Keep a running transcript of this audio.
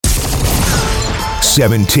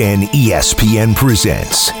710 ESPN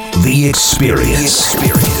presents The Experience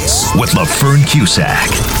with LaFern Cusack,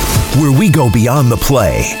 where we go beyond the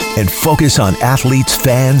play and focus on athletes,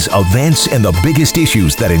 fans, events, and the biggest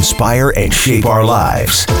issues that inspire and shape our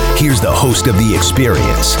lives. Here's the host of The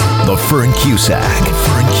Experience, LaFern Cusack.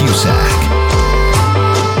 LaFern Cusack.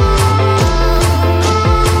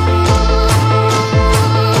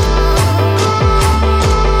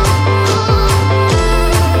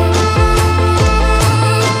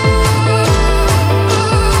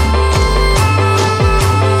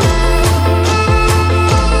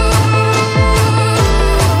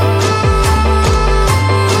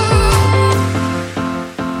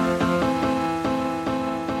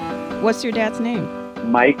 What's your dad's name?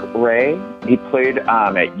 Mike Ray. He played at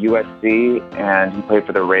USC, and he played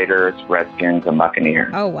for the Raiders, Redskins, and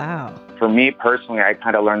Buccaneers. Oh, wow. For me personally, I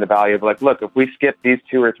kind of learned the value of, look, if we skip these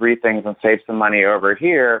 2 or 3 things and save some money over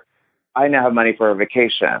here, I now have money for a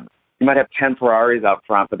vacation. You might have 10 Ferraris out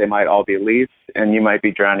front, but they might all be leased, and you might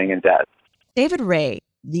be drowning in debt. David Ray,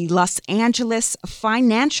 the Los Angeles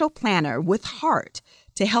financial planner with heart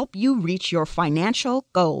to help you reach your financial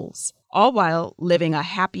goals, all while living a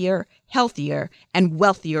happier, healthier, and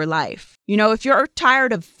wealthier life. You know, if you're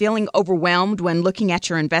tired of feeling overwhelmed when looking at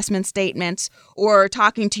your investment statements or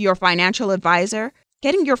talking to your financial advisor,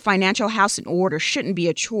 getting your financial house in order shouldn't be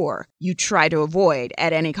a chore you try to avoid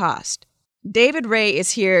at any cost. David Ray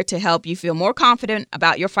is here to help you feel more confident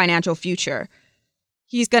about your financial future.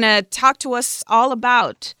 He's going to talk to us all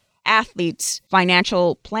about athletes'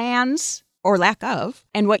 financial plans, or lack of,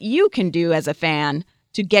 and what you can do as a fan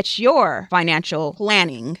to get your financial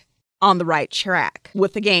planning on the right track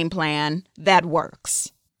with a game plan that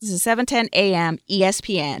works. This is 710 AM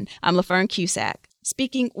ESPN. I'm LaFern Cusack,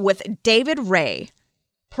 speaking with David Ray,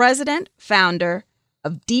 president, founder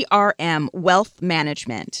of DRM Wealth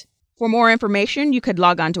Management. For more information, you could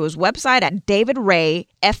log on to his website at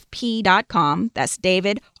davidrayfp.com. That's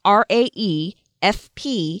David, RAEFP.com.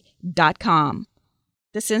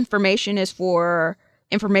 This information is for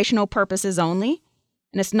informational purposes only,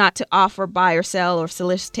 and it's not to offer, buy, or sell, or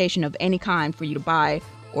solicitation of any kind for you to buy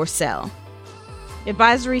or sell.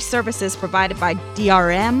 Advisory services provided by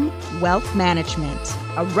DRM Wealth Management,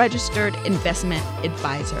 a registered investment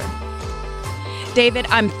advisor. David,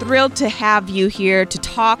 I'm thrilled to have you here to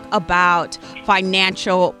talk about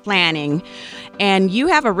financial planning. And you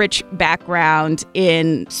have a rich background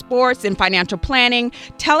in sports and financial planning.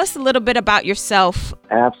 Tell us a little bit about yourself.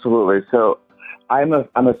 Absolutely. So I'm a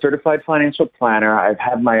certified financial planner. I've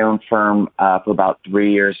had my own firm for about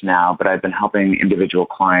 3 years now, but I've been helping individual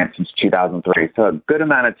clients since 2003. So a good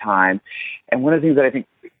amount of time. And one of the things that I think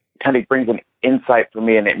kind of brings an insight for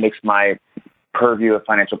me, and it makes my purview of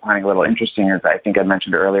financial planning a little interesting, is I think I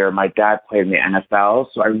mentioned earlier, my dad played in the NFL.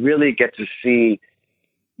 So I really get to see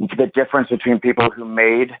the difference between people who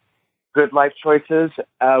made good life choices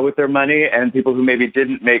with their money and people who maybe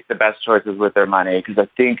didn't make the best choices with their money. Because I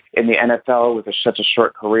think in the NFL, with such a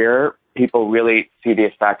short career, people really see the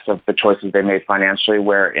effects of the choices they made financially,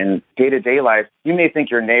 where in day-to-day life, you may think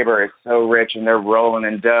your neighbor is so rich and they're rolling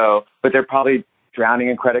in dough, but they're probably drowning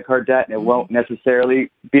in credit card debt, and it won't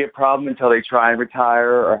necessarily be a problem until they try and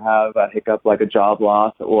retire or have a hiccup like a job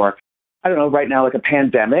loss, or I don't know, right now, like a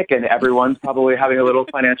pandemic, and everyone's probably having a little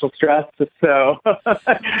financial stress. So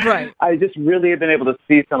Right. I just really have been able to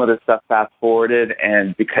see some of this stuff fast forwarded.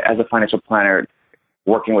 And because, as a financial planner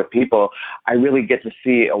working with people, I really get to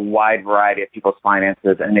see a wide variety of people's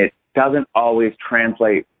finances. And it doesn't always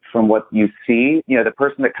translate from what you see. You know, the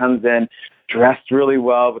person that comes in dressed really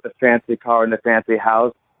well with a fancy car and a fancy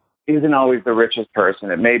house isn't always the richest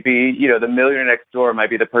person. It may be, the millionaire next door might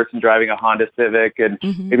be the person driving a Honda Civic and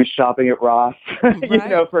maybe shopping at Ross,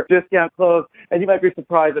 Right. For discount clothes. And you might be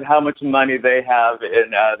surprised at how much money they have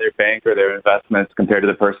in their bank or their investments compared to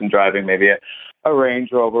the person driving maybe a Range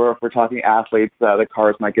Rover. If we're talking athletes, the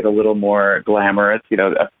cars might get a little more glamorous. You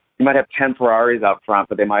might have 10 Ferraris out front,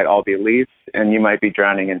 but they might all be leased, and you might be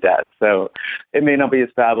drowning in debt. So it may not be as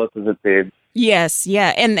fabulous as it seems. Yes,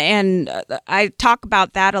 yeah. And I talk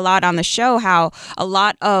about that a lot on the show, how a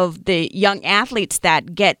lot of the young athletes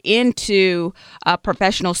that get into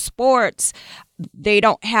professional sports, they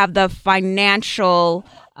don't have the financial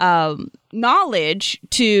knowledge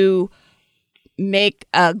to make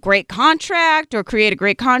a great contract or create a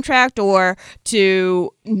great contract, or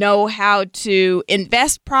to know how to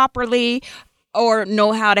invest properly, or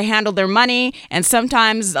know how to handle their money. And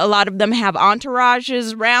sometimes a lot of them have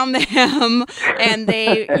entourages around them and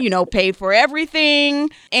they, pay for everything.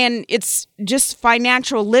 And it's just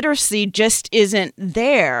financial literacy just isn't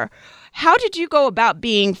there. How did you go about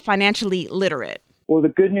being financially literate? Well, the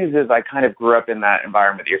good news is I kind of grew up in that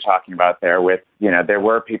environment that you're talking about there with, there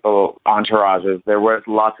were people, entourages, there was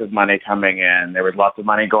lots of money coming in, there was lots of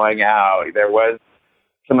money going out, there was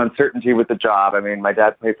some uncertainty with the job. I mean, my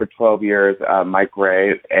dad played for 12 years, Mike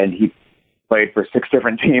Gray, and he played for 6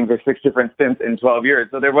 different teams or 6 different stints in 12 years.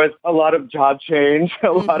 So there was a lot of job change, a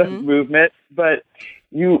lot of movement, but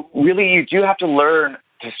you do have to learn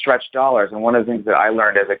to stretch dollars. And one of the things that I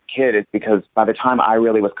learned as a kid is because by the time I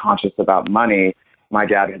really was conscious about money, my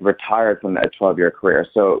dad had retired from a 12-year career.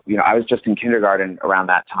 So, I was just in kindergarten around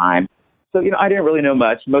that time. So, I didn't really know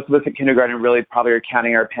much. Most of us at kindergarten really probably are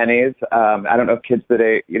counting our pennies. I don't know if kids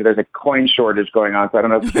today, there's a coin shortage going on. So I don't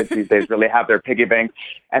know if kids these days really have their piggy banks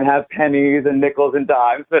and have pennies and nickels and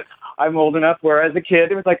dimes. But I'm old enough where as a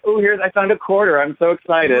kid, it was like, oh, I found a quarter. I'm so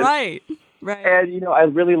excited. Right. And, I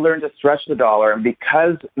really learned to stretch the dollar. And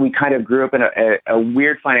because we kind of grew up in a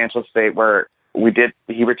weird financial state where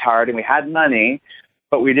he retired and we had money,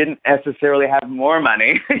 but we didn't necessarily have more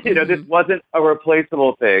money. This wasn't a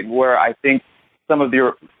replaceable thing where I think some of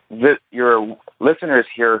your listeners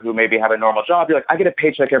here who maybe have a normal job, you're like, I get a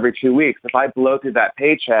paycheck every 2 weeks. If I blow through that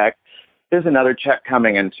paycheck, there's another check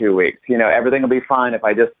coming in 2 weeks. Everything will be fine if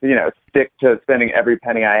I just, stick to spending every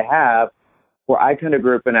penny I have. Where I kind of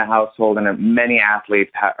grew up in a household, and many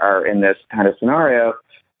athletes are in this kind of scenario,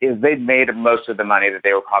 is they'd made most of the money that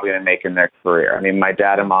they were probably going to make in their career. I mean, my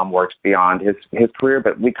dad and mom worked beyond his career,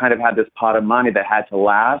 but we kind of had this pot of money that had to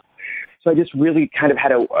last. So I just really kind of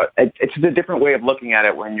had it's a different way of looking at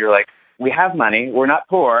it when you're like, we have money, we're not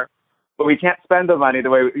poor, but we can't spend the money the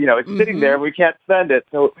way, it's sitting there, we can't spend it.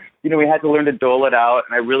 So, we had to learn to dole it out.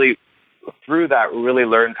 And I really, through that, really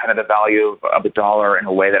learned kind of the value of the dollar in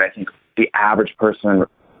a way that I think the average person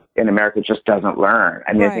in America just doesn't learn.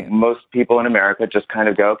 I mean, I think most people in America just kind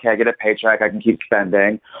of go, okay, I get a paycheck, I can keep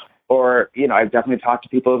spending. Or, I've definitely talked to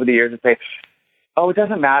people over the years and say, oh, it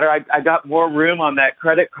doesn't matter. I got more room on that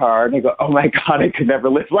credit card. And they go, oh my God, I could never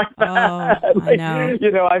live like that. Oh, I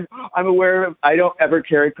know. I'm aware of, I don't ever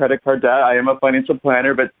carry credit card debt. I am a financial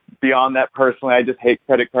planner, but beyond that personally, I just hate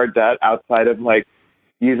credit card debt outside of like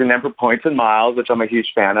using them for points and miles, which I'm a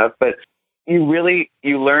huge fan of. But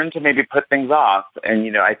you learn to maybe put things off.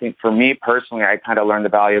 And, I think for me personally, I kind of learned the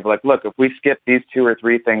value of like, look, if we skip these 2 or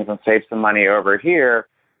 3 things and save some money over here,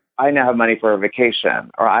 I now have money for a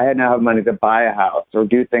vacation, or I now have money to buy a house or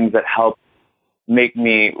do things that help make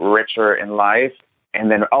me richer in life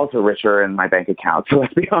and then also richer in my bank account. So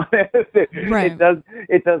let's be honest,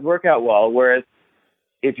 it does work out well. Whereas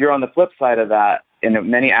if you're on the flip side of that, and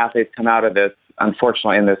many athletes come out of this,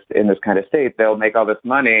 unfortunately, in this kind of state, they'll make all this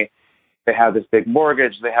money. They have this big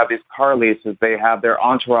mortgage. They have these car leases. They have their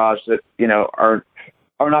entourage that,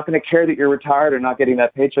 are not going to care that you're retired or not getting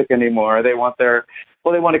that paycheck anymore. They want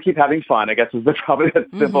they want to keep having fun, I guess is probably the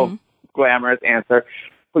simple, glamorous answer.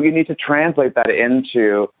 But you need to translate that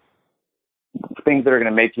into things that are going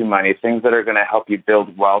to make you money, things that are going to help you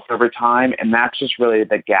build wealth over time. And that's just really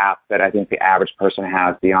the gap that I think the average person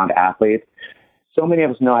has beyond athletes. So many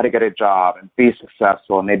of us know how to get a job and be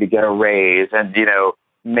successful and maybe get a raise and,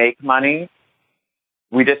 make money.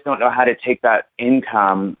 We just don't know how to take that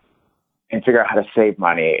income and figure out how to save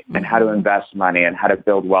money and how to invest money and how to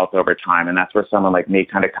build wealth over time. And that's where someone like me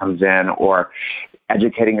kind of comes in, or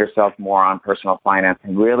educating yourself more on personal finance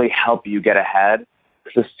can really help you get ahead.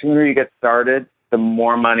 Because the sooner you get started, the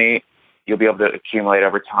more money you'll be able to accumulate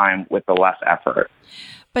over time with the less effort.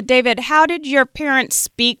 But David, how did your parents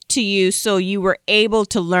speak to you so you were able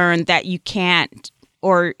to learn that you can't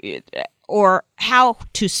or how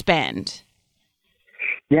to spend?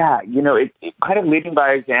 Yeah, it kind of leading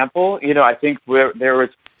by example. I think there was,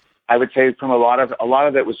 I would say, from a lot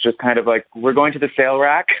of it was just kind of like, we're going to the sale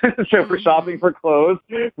rack, so we're shopping for clothes,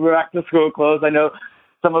 we're back to school clothes. I know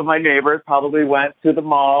some of my neighbors probably went to the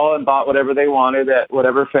mall and bought whatever they wanted at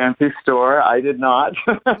whatever fancy store. I did not.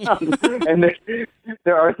 And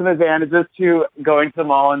there are some advantages to going to the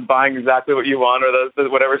mall and buying exactly what you want, or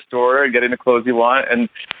whatever store, and getting the clothes you want. And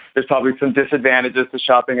there's probably some disadvantages to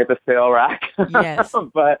shopping at the sale rack. Yes.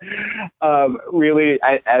 But really,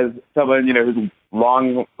 as someone who's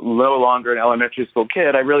no longer an elementary school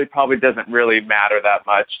kid, I really probably doesn't really matter that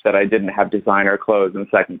much that I didn't have designer clothes in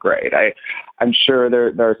second grade. I'm sure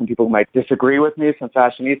there are some people who might disagree with me, some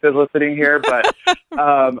fashionistas listening here, but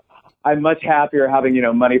I'm much happier having,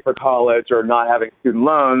 money for college or not having student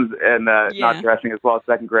loans and not dressing as well as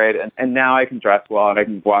second grade. And now I can dress well and I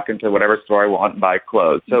can walk into whatever store I want and buy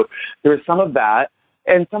clothes. So there was some of that.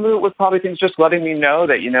 And some of it was probably things just letting me know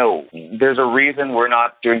that, there's a reason we're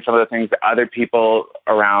not doing some of the things that other people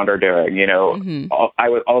around are doing. I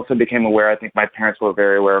also became aware, I think my parents were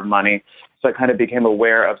very aware of money. So I kind of became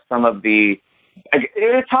aware of some of the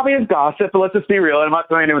it probably is gossip, but let's just be real. I'm not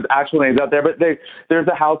throwing anyone's actual names out there, but there's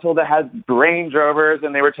a household that has Range Rovers,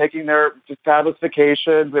 and they were taking their fabulous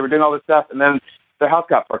vacations. They were doing all this stuff, and then their house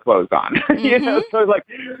got foreclosed on. So like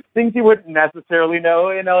things you wouldn't necessarily know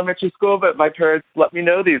in elementary school, but my parents let me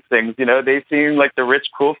know these things. They seemed like the rich,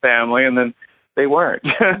 cool family, and then they weren't.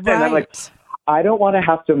 And I'm like, I don't want to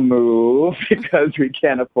have to move because we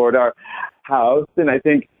can't afford our house. And I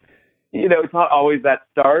think, it's not always that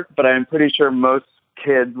stark, but I'm pretty sure most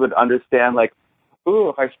kids would understand, like, ooh,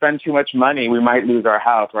 if I spend too much money, we might lose our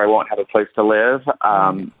house or I won't have a place to live.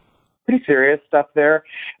 Pretty serious stuff there.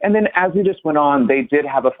 And then as we just went on, they did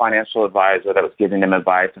have a financial advisor that was giving them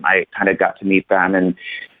advice, and I kind of got to meet them and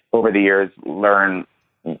over the years learn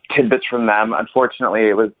tidbits from them. Unfortunately,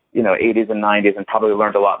 it was, 80s and 90s, and probably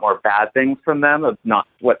learned a lot more bad things from them of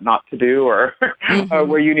what not to do or, or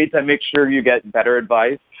where you need to make sure you get better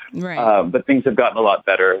advice. Right. But things have gotten a lot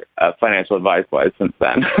better financial advice-wise since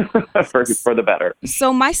then for the better.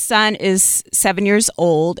 So my son is 7 years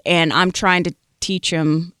old, and I'm trying to teach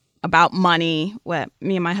him about money.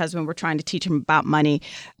 Me and my husband were trying to teach him about money.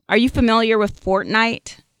 Are you familiar with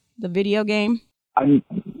Fortnite, the video game? I'm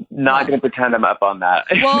not going to pretend I'm up on that.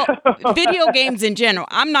 Well, video games in general,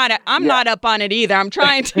 I'm not up on it either. I'm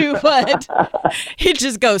trying to, but it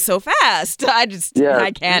just goes so fast. I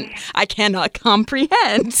cannot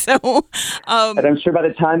comprehend. So, and I'm sure by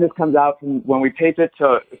the time this comes out, from when we tape it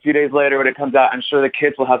to a few days later when it comes out, I'm sure the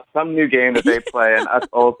kids will have some new game that they play, and us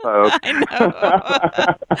old folks.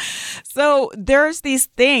 I know. So there's these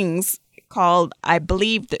things called, I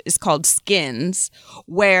believe it's called skins,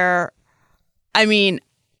 where, I mean,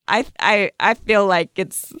 I feel like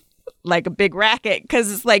it's like a big racket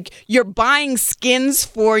because it's like you're buying skins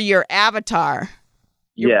for your avatar.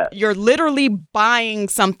 You're literally buying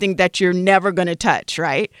something that you're never going to touch,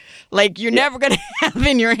 right? Like you're never going to have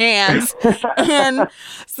in your hands. And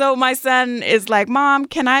so my son is like, Mom,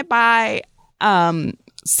 can I buy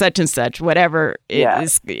such and such, whatever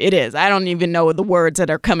it is. I don't even know the words that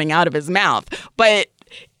are coming out of his mouth. But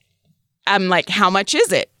I'm like, how much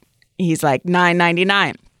is it? He's like,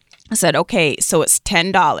 $9.99. I said, okay, so it's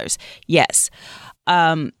 $10. Yes.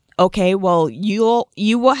 Okay, well, you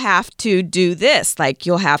will have to do this. Like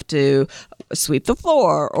you'll have to sweep the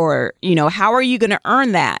floor, or, how are you going to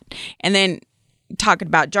earn that? And then talking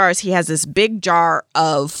about jars, he has this big jar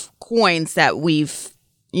of coins that we've,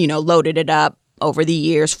 loaded it up over the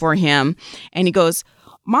years for him. And he goes,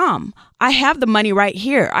 Mom, I have the money right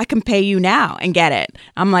here. I can pay you now and get it.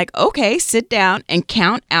 I'm like, okay, sit down and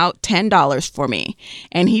count out $10 for me.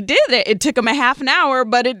 And he did it. It took him a half an hour,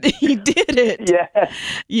 but he did it.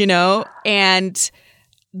 Yeah. And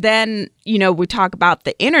then, we talk about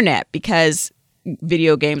the internet because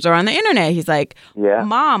video games are on the internet. He's like,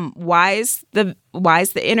 Mom, why is the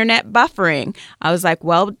internet buffering? I was like,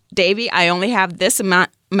 well, Davey, I only have this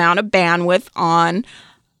amount of bandwidth on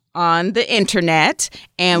the internet,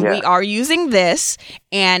 and we are using this,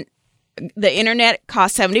 and the internet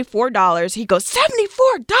costs $74. He goes,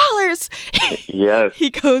 $74? Yes. He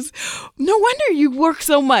goes, no wonder you work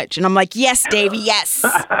so much. And I'm like, yes, Davey, yes.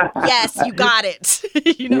 Yes, you got it.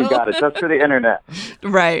 You got it. That's for the internet.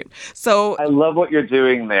 Right. So I love what you're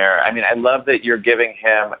doing there. I mean, I love that you're giving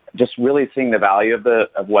him just really seeing the value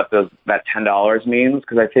of what that $10 means,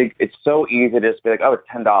 because I think it's so easy to just be like, oh, it's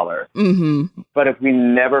 $10. Mm-hmm. But if we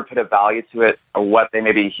never put a value to it, or what they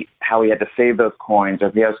how he had to save those coins, or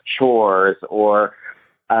if he has chores, or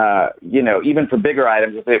even for bigger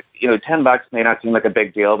items, if it, $10 may not seem like a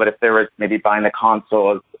big deal, but if they were maybe buying the console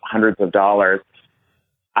of hundreds of dollars,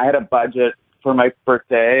 I had a budget for my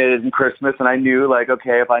birthday and Christmas, and I knew, like,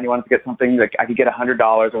 okay, if I wanted to get something, like I could get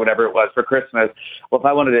 $100 or whatever it was for Christmas. Well, if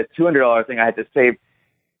I wanted a $200 thing, I had to save,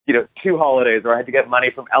 2 holidays, or I had to get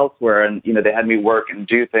money from elsewhere, and they had me work and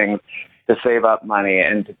do things to save up money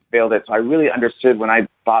and to build it. So I really understood when I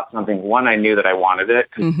bought something, one, I knew that I wanted it,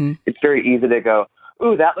 because it's very easy to go,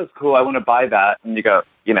 ooh, that looks cool, I want to buy that. And you go,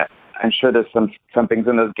 I'm sure there's some things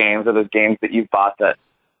in those games, or those games that you've bought that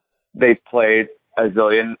they've played a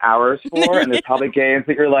zillion hours for. And there's probably games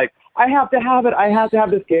that you're like, I have to have it. I have to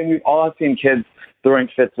have this game. We've all seen kids throwing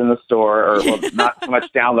fits in the store, or not so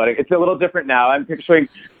much downloading. It's a little different now. I'm picturing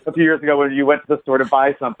a few years ago when you went to the store to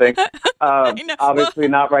buy something. Obviously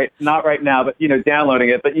not right now, but downloading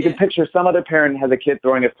it. But you can picture some other parent has a kid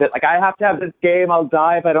throwing a fit, like, I have to have this game. I'll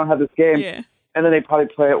die if I don't have this game. Yeah. And then they probably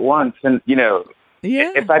play it once, and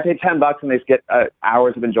if I pay $10 and they get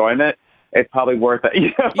hours of enjoyment, it's probably worth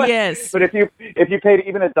it. Yes. But if you paid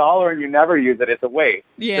even $1 and you never use it, it's a waste.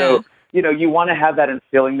 Yeah. So, you want to have that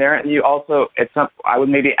instilling there. And you also, I would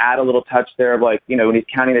maybe add a little touch there of, like, when he's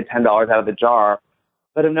counting the $10 out of the jar,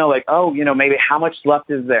 let him know, like, oh, maybe how much left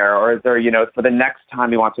is there? Or is there, for the next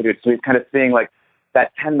time he wants to do it. So he's kind of seeing like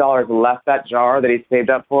that $10 left that jar that he saved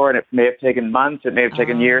up for. And it may have taken months. It may have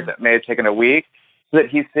taken years. It may have taken a week. So that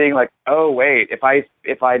he's seeing like, oh, wait, if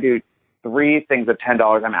I do 3 things of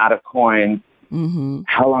 $10, I'm out of coins. Mm-hmm.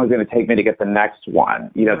 How long is it going to take me to get the next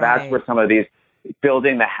one? That's where some of these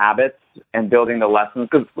building the habits and building the lessons.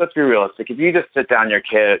 Because let's be realistic. If you just sit down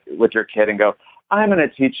with your kid and go, I'm going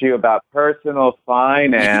to teach you about personal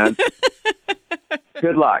finance.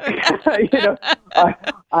 Good luck.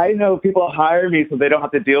 I know people hire me so they don't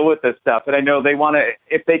have to deal with this stuff. And I know they want to,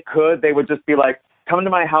 if they could, they would just be like, come to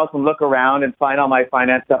my house and look around and find all my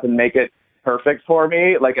finance stuff and make it perfect for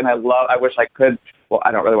me. Like, and I wish I could, well,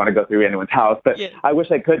 I don't really want to go through anyone's house, but I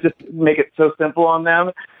wish I could just make it so simple on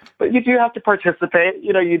them. But you do have to participate.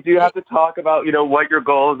 You do have to talk about, what your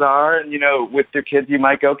goals are. And, with your kids, you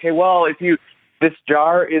might go, okay, well, this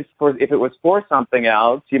jar is if it was for something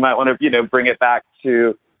else, you might want to, bring it back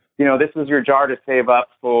to, this is your jar to save up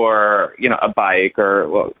for, a bike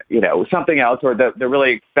or, something else, or the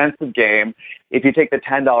really expensive game. If you take the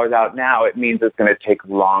 $10 out now, it means it's going to take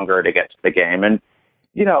longer to get to the game. And,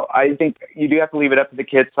 I think you do have to leave it up to the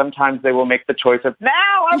kids. Sometimes they will make the choice of,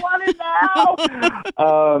 now, I want it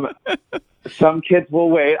now. Some kids will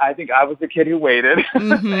wait. I think I was the kid who waited.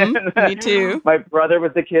 Mm-hmm. Me too. My brother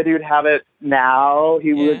was the kid who'd have it now.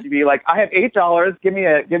 He would be like, I have $8. Give me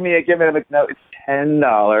it. I'm like, no, it's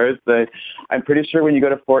 $10. But I'm pretty sure when you go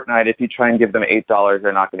to Fortnite, if you try and give them $8,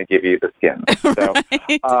 they're not going to give you the skin. So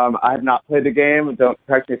I have not played the game. Don't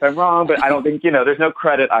correct me if I'm wrong, but I don't think, there's no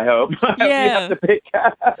credit, I hope. You have to pay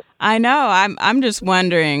cash. I know. I'm just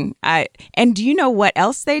wondering. And do you know what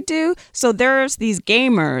else they do? So there's these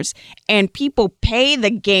gamers, and people pay the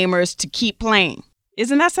gamers to keep playing.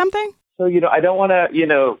 Isn't that something? So, I don't want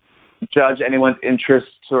to, judge anyone's interests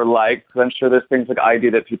or likes. I'm sure there's things like I do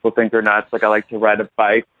that people think are nuts. Like I like to ride a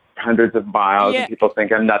bike hundreds of miles, and people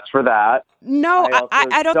think I'm nuts for that. No,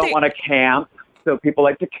 I don't want to camp. So people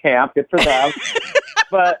like to camp. Good for them.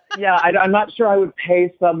 But I'm not sure I would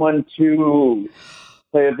pay someone to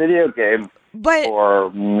play a video game for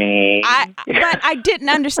me. But I didn't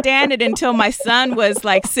understand it until my son was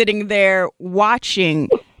like sitting there watching,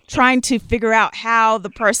 trying to figure out how the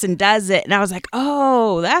person does it. And I was like,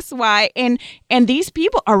 oh, that's why. And these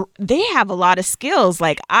people they have a lot of skills.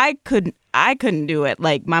 Like I couldn't do it.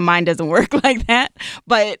 Like my mind doesn't work like that.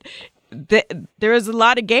 But there's a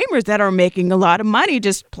lot of gamers that are making a lot of money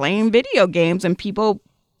just playing video games, and people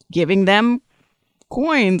giving them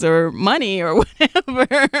coins or money or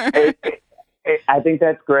whatever. I think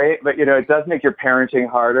that's great, but, it does make your parenting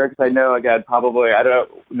harder because I know, again, probably, I don't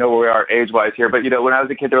know where we are age-wise here, but, when I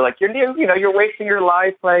was a kid, they were like, you're wasting your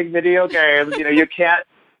life playing video games.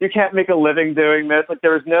 You can't make a living doing this. Like,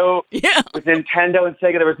 there was no, with Nintendo and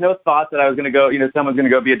Sega, there was no thought that I was going to go, someone's going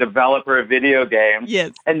to go be a developer of video games.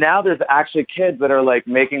 Yes. And now there's actually kids that are, like,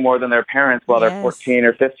 making more than their parents while they're 14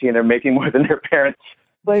 or 15. They're making more than their parents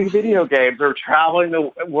playing video games or traveling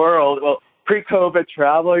the world. Well, pre-COVID,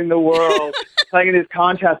 traveling the world, playing in these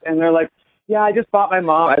contests, and they're like, yeah, I just bought my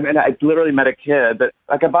mom, and I literally met a kid that,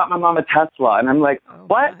 like, I bought my mom a Tesla, and I'm like,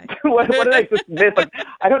 what? what did I just miss? Like,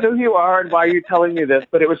 I don't know who you are and why you're telling me this,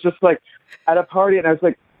 but it was just like at a party, and I was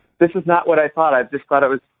like, this is not what I thought. I just thought it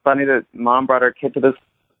was funny that mom brought her kid to this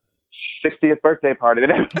 60th birthday party.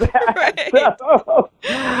 Right. So,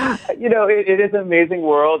 it is an amazing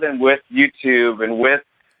world, and with YouTube and with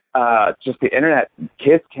just the internet,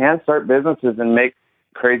 kids can start businesses and make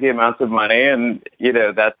crazy amounts of money. And,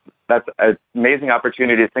 that's an amazing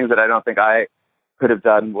opportunity, things that I don't think I could have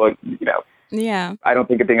done. Well, I don't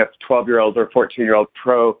think of being a 12-year-old or 14-year-old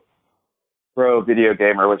pro video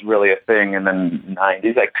gamer was really a thing in the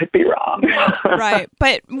 90s. I could be wrong. Right.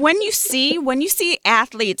 But when you see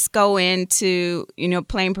athletes go into,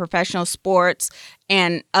 playing professional sports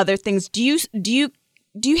and other things, do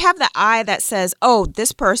you have the eye that says, oh,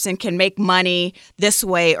 this person can make money this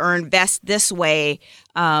way or invest this way?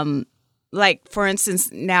 Like, for instance,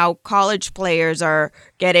 now college players are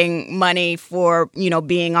getting money for,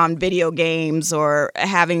 being on video games or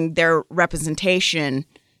having their representation,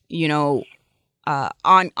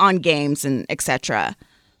 on games and et cetera.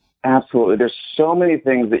 Absolutely. There's so many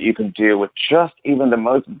things that you can do with just even the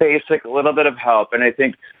most basic little bit of help. And I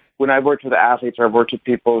think when I've worked with athletes or I've worked with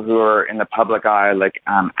people who are in the public eye, like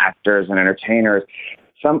actors and entertainers,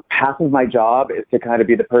 half of my job is to kind of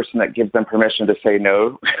be the person that gives them permission to say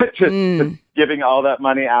no to giving all that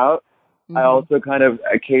money out. Mm-hmm. I also kind of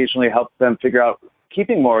occasionally help them figure out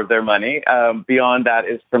keeping more of their money. Beyond that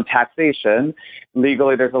is from taxation.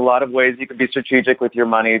 Legally, there's a lot of ways you can be strategic with your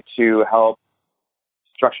money to help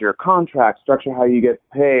structure your contract, structure how you get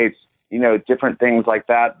paid, different things like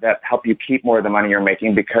that help you keep more of the money you're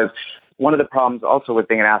making. Because one of the problems also with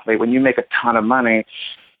being an athlete, when you make a ton of money,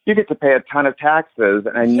 you get to pay a ton of taxes.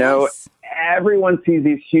 And I know everyone sees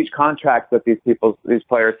these huge contracts that these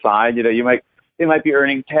players sign. They might be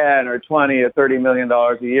earning 10 or 20 or $30 million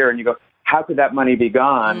a year. And you go, how could that money be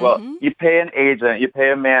gone? Mm-hmm. Well, you pay an agent, you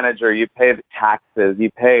pay a manager, you pay the taxes,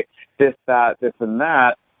 you pay this, and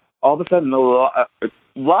that. All of a sudden, a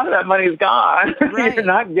lot of that money is gone. Right. You're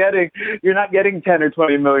not getting 10 or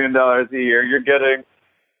 $20 million a year. You're getting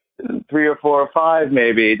 3 or 4 or 5,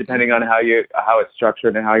 maybe, depending on how it's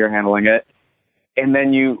structured and how you're handling it. And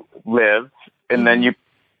then you live, and then you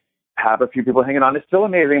have a few people hanging on. It's still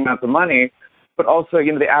amazing amounts of money. But also,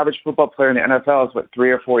 the average football player in the NFL is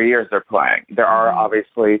 3 or 4 years they're playing. There are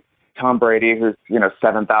obviously Tom Brady, who's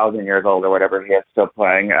 7,000 years old or whatever he is, still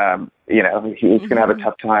playing. He's going to have a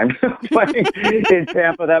tough time playing in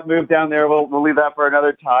Tampa. That move down there, we'll leave that for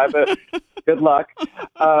another time. But good luck.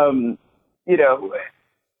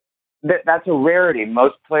 That's a rarity.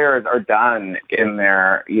 Most players are done in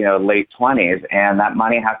their late 20s, and that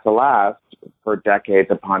money has to last for decades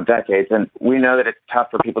upon decades. And we know that it's tough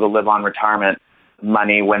for people to live on retirement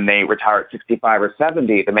money when they retire at 65 or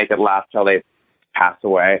 70 to make it last till they pass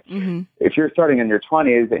away. Mm-hmm. If you're starting in your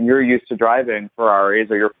 20s and you're used to driving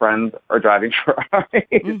Ferraris, or your friends are driving Ferraris,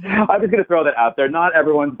 I'm just going to throw that out there. Not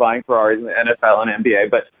everyone's buying Ferraris in the NFL and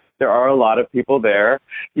NBA, but there are a lot of people there.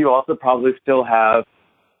 You also probably still have,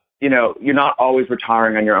 you're not always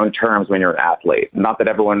retiring on your own terms when you're an athlete. Not that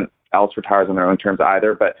everyone else retires on their own terms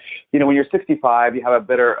either, but when you're 65, you have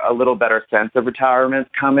a little better sense of retirement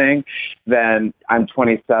coming than I'm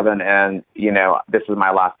 27 and this is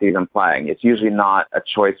my last season playing. It's usually not a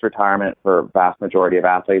choice retirement for a vast majority of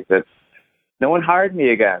athletes. It's no one hired me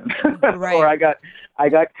again, right. Or I got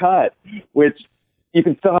cut. Which you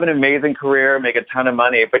can still have an amazing career, make a ton of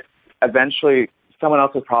money, but eventually someone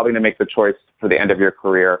else is probably going to make the choice for the end of your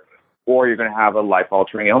career. Or you're going to have a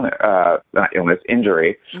life-altering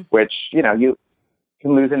injury, which, you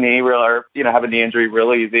can lose a knee or, have a knee injury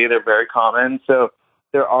real easy. They're very common. So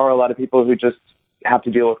there are a lot of people who just have to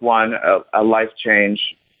deal with a life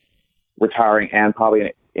change, retiring, and probably an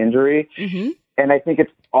injury. Mm-hmm. And I think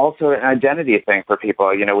it's also an identity thing for people.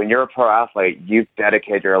 When you're a pro athlete, you've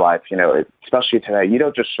dedicated your life, especially today. You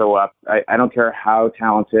don't just show up. I don't care how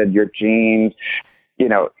talented, your genes.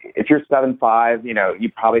 If you're 7'5", you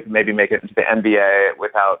probably can maybe make it into the NBA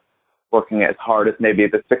without working as hard as maybe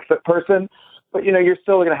the 6-foot person. But, you're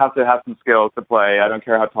still going to have some skills to play. I don't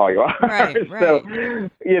care how tall you are. Right. So,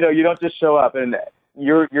 you don't just show up, and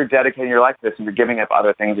you're dedicating your life to this, and you're giving up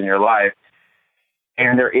other things in your life.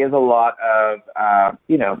 And there is a lot of,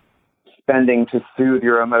 spending to soothe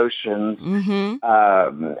your emotions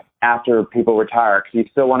after people retire, because you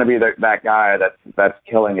still want to be that guy that's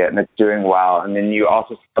killing it and it's doing well. And then you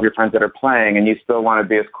also have your friends that are playing, and you still want to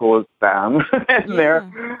be as cool as them. And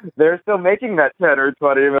they're still making that $10 or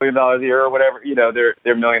 $20 million a year or whatever.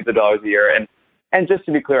 They're millions of dollars a year. And just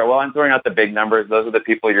to be clear, while I'm throwing out the big numbers, those are the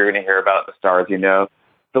people you're going to hear about, the stars.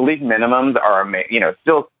 The league minimums are,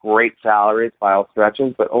 still great salaries by all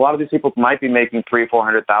stretches, but a lot of these people might be making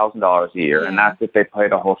 $300,000-$400,000 a year, and that's if they play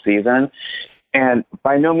the whole season. And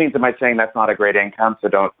by no means am I saying that's not a great income, so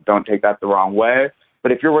don't take that the wrong way.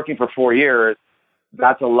 But if you're working for 4 years,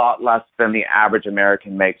 that's a lot less than the average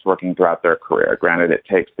American makes working throughout their career. Granted, it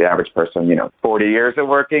takes the average person, 40 years of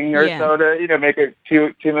working or so to, make a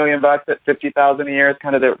 $2 million at $50,000 a year is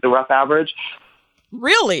kind of the rough average.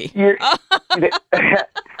 Really? So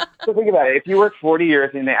think about it. If you work 40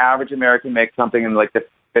 years and the average American makes something in like the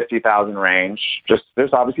 50,000 range,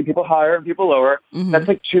 there's obviously people higher and people lower. Mm-hmm. That's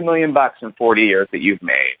like $2 million in 40 years that you've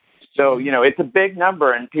made. So, it's a big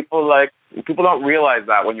number, and people don't realize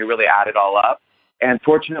that when you really add it all up. And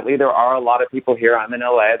fortunately, there are a lot of people here. I'm in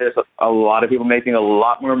LA. There's a lot of people making a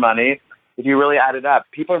lot more money. If you really add it up,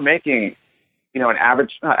 people are making, not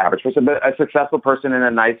average person, but a successful person in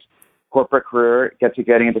a nice corporate career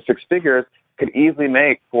getting into six figures could easily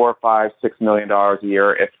make $4, $5, $6 million a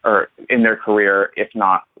year or in their career, if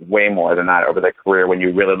not way more than that over their career. When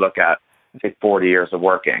you really look at, say, 40 years of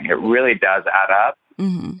working, it really does add up.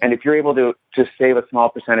 Mm-hmm. And if you're able to save a small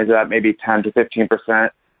percentage of that, maybe 10 to 15%,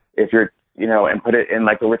 if you're, and put it in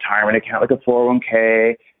like a retirement account, like a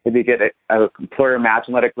 401k, maybe get an employer match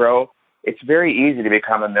and let it grow, it's very easy to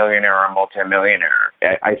become a millionaire or a multimillionaire.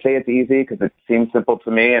 I say it's easy because it seems simple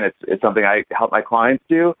to me, and it's something I help my clients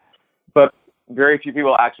do, but very few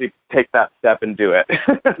people actually take that step and do it.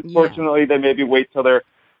 Fortunately, they maybe wait till they're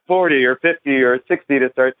 40 or 50 or 60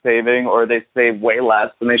 to start saving, or they save way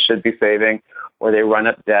less than they should be saving, or they run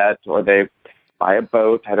up debt, or they buy a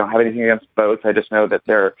boat. I don't have anything against boats. I just know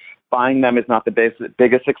that buying them is not the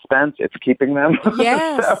biggest expense. It's keeping them.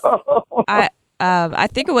 Yes. I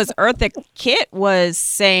think it was Eartha Kitt was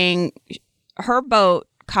saying her boat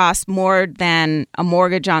costs more than a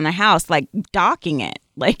mortgage on the house, like docking it.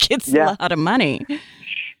 Like it's a lot of money.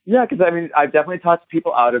 Yeah, because I've definitely talked to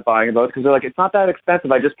people out of buying a boat because they're like, it's not that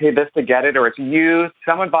expensive. I just paid this to get it, or it's used.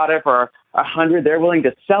 Someone bought it for $100. They're willing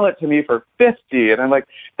to sell it to me for $50. And I'm like,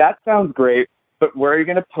 that sounds great, but where are you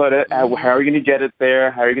going to put it? How are you going to get it there?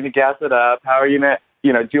 How are you going to gas it up? How are you going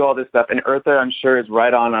to, do all this stuff? And Eartha, I'm sure, is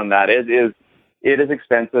right on that. It is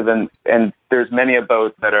expensive, and there's many a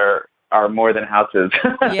boat that are more than houses.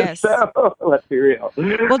 Yes. So let's be real.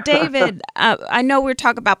 Well, David, I know we're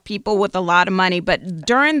talking about people with a lot of money, but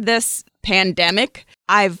during this pandemic,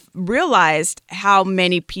 I've realized how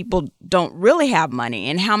many people don't really have money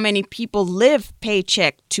and how many people live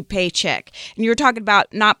paycheck to paycheck. And you were talking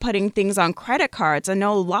about not putting things on credit cards. I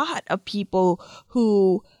know a lot of people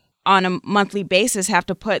who on a monthly basis have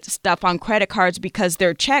to put stuff on credit cards because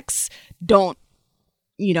their checks don't,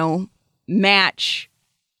 match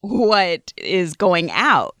what is going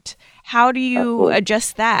out. How do you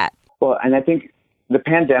adjust that? Well, and I think the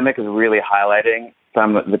pandemic is really highlighting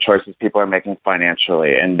some of the choices people are making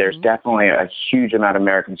financially. And there's definitely a huge amount of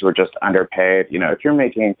Americans who are just underpaid. If you're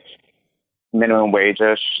making minimum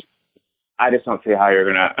wage-ish, I just don't see how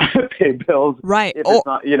you're going to pay bills. Right. If it's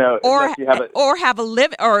not, unless you have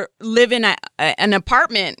live in an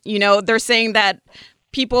apartment. They're saying that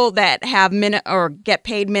people that have get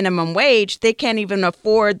paid minimum wage, they can't even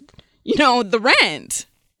afford, the rent.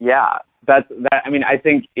 Yeah, that's that. I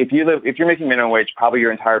think if you're making minimum wage, probably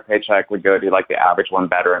your entire paycheck would go to like the average one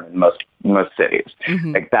bedroom in most cities.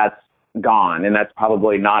 Mm-hmm. Like that's gone, and that's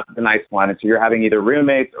probably not the nice one. And so you're having either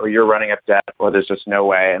roommates or you're running up debt, or there's just no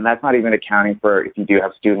way. And that's not even accounting for if you do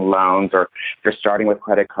have student loans or if you're starting with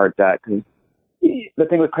credit card debt. Because the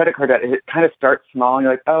thing with credit card debt is it kind of starts small and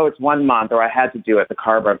you're like, oh, it's 1 month, or I had to do it. The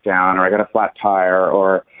car broke down, or I got a flat tire,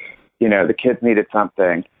 or, the kids needed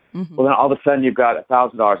something. Mm-hmm. Well, then all of a sudden you've got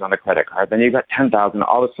 $1,000 on the credit card. Then you've got $10,000.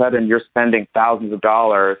 All of a sudden you're spending thousands of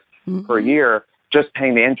dollars per year just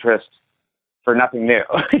paying the interest for nothing new.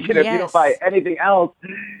 If you don't buy anything else,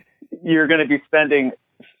 you're going to be spending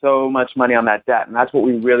so much money on that debt. And that's what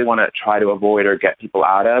we really want to try to avoid or get people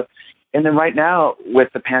out of. And then right now,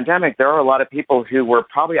 with the pandemic, there are a lot of people who were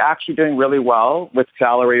probably actually doing really well with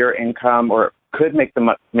salary or income, or could make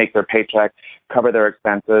their paycheck cover their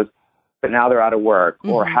expenses, but now they're out of work,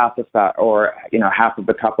 or half of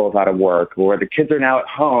the couple is out of work, or the kids are now at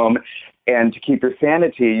home. And to keep your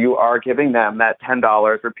sanity, you are giving them that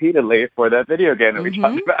 $10 repeatedly for that video game that we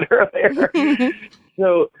talked about earlier.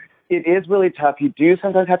 So it is really tough. You do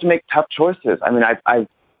sometimes have to make tough choices.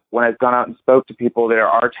 When I've gone out and spoke to people, there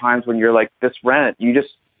are times when you're like, this rent, your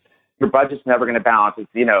budget's never going to balance.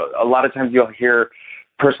 It's, a lot of times you'll hear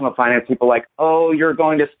personal finance people like, oh, you're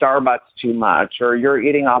going to Starbucks too much, or you're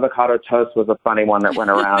eating avocado toast was a funny one that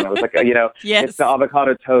went around. It was like, yes. It's the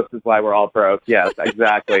avocado toast is why we're all broke. Yes,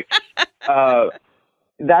 exactly.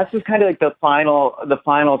 That's just kind of like the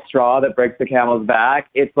final straw that breaks the camel's back.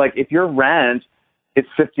 It's like if your rent is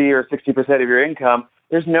 50 or 60% of your income,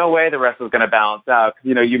 there's no way the rest is going to balance out.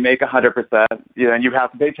 You make 100%, and you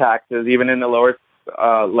have to pay taxes. Even in the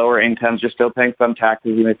lower incomes, you're still paying some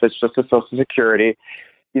taxes, even if it's just a Social Security.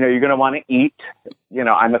 You're going to want to eat.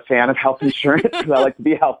 I'm a fan of health insurance because I like to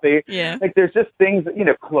be healthy. Yeah. Like there's just things,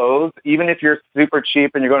 clothes, even if you're super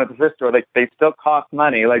cheap and you're going to the thrift store, like they still cost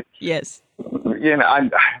money. Like, yes.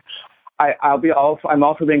 I'm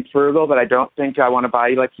all for being frugal, but I don't think I want to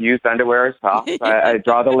buy like used underwear or socks. I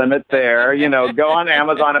draw the limit there. Go on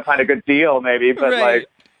Amazon and find a good deal maybe, but like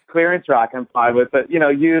clearance rack I'm fine with. But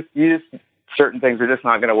use certain things are just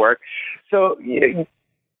not going to work. So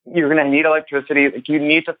you're going to need electricity. You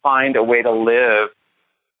need to find a way to live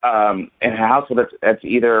in a household that's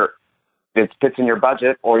either it fits in your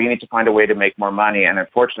budget, or you need to find a way to make more money. And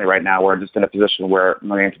unfortunately, right now we're just in a position where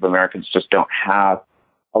millions of Americans just don't have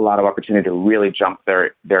a lot of opportunity to really jump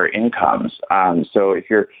their incomes. So if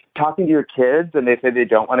you're talking to your kids and they say they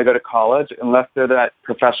don't want to go to college, unless they're that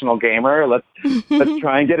professional gamer, let's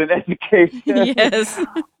try and get an education. Yes.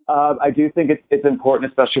 I do think it's important,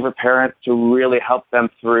 especially for parents, to really help them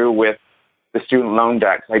through with the student loan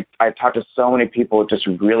debt. I talked to so many people who just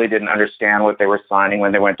really didn't understand what they were signing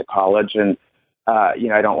when they went to college. And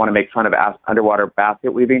I don't want to make fun of underwater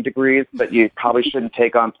basket weaving degrees, but you probably shouldn't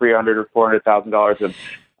take on $300,000 or $400,000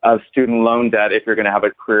 of student loan debt if you're going to have a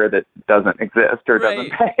career that doesn't exist or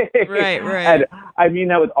doesn't pay. Right. And I mean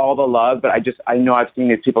that with all the love, but I know I've seen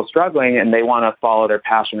these people struggling and they want to follow their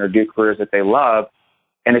passion or do careers that they love.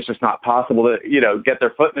 And it's just not possible to, get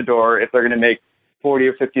their foot in the door if they're going to make 40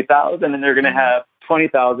 or 50,000 and they're going to have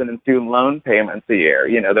 20,000 in student loan payments a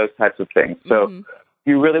year, those types of things. So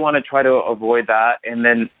you really want to try to avoid that. And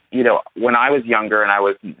then, when I was younger and I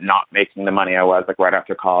was not making the money I was, like right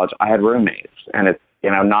after college, I had roommates, and it's,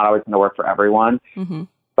 not always going to work for everyone.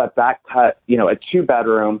 But that cut, a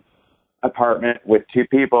 2-bedroom apartment with 2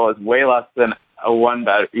 people is way less than a 2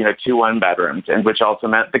 1-bedrooms, and which also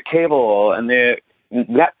meant the cable and the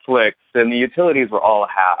Netflix and the utilities were all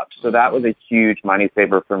halved. So that was a huge money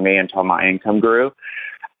saver for me until my income grew.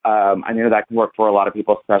 I know that can work for a lot of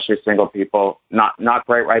people, especially single people. Not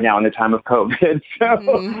great right now in the time of COVID.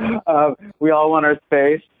 So we all want our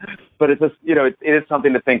space, but it's just, it is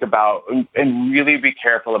something to think about and really be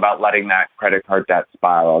careful about letting that credit card debt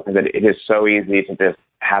spiral, because it is so easy to just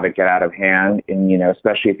have it get out of hand. And,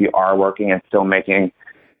 especially if you are working and still making,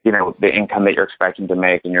 the income that you're expecting to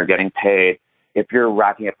make and you're getting paid. If you're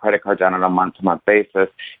racking up credit card debt on a month-to-month basis,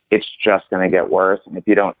 it's just going to get worse. And if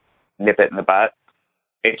you don't nip it in the butt,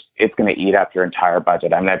 it's going to eat up your entire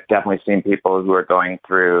budget. I mean, I've definitely seen people who are going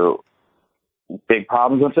through big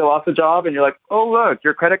problems once they lost a job, and you're like, oh, look,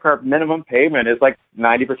 your credit card minimum payment is like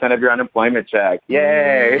 90% of your unemployment check.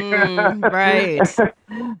 Yay. Right. And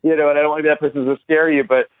I don't want to be that person to scare you,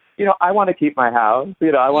 but, I want to keep my house.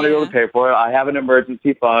 I want to be able to pay for it. I have an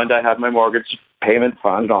emergency fund. I have my mortgage payment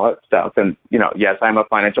fund and all that stuff. And, yes, I'm a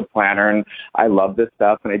financial planner, and I love this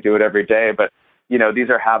stuff, and I do it every day. But, these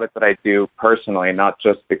are habits that I do personally, not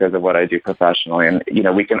just because of what I do professionally. And,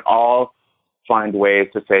 we can all find ways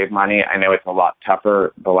to save money. I know it's a lot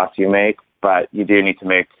tougher the less you make, but you do need to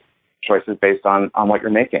make choices based on what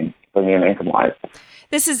you're making, bringing in income-wise.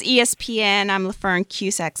 This is ESPN. I'm LaFern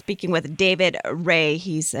Cusack speaking with David Ray.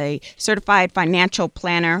 He's a certified financial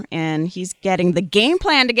planner, and he's getting the game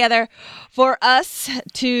plan together for us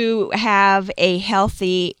to have a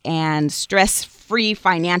healthy and stress-free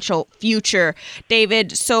financial future.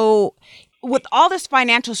 David, so with all this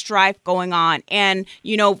financial strife going on, and,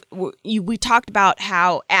 we talked about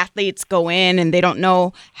how athletes go in and they don't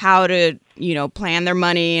know how to, plan their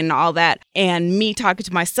money and all that. And me talking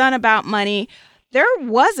to my son about money, there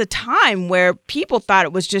was a time where people thought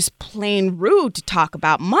it was just plain rude to talk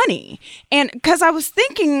about money. And because I was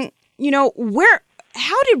thinking,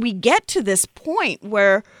 how did we get to this point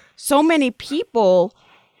where so many people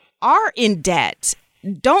are in debt,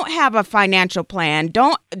 don't have a financial plan,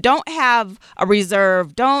 don't have a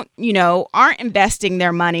reserve, aren't investing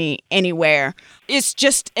their money anywhere? It's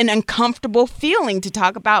just an uncomfortable feeling to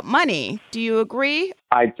talk about money. Do you agree?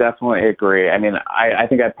 I definitely agree. I mean, I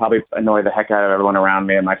think I'd probably annoy the heck out of everyone around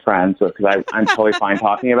me and my friends, because I'm totally fine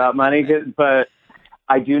talking about money, but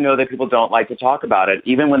I do know that people don't like to talk about it.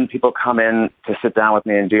 Even when people come in to sit down with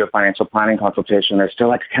me and do a financial planning consultation, they're still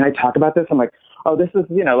like, can I talk about this? I'm like, oh, this is,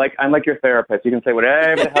 I'm like your therapist. You can say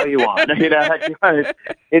whatever the hell you want.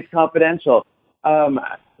 It's confidential.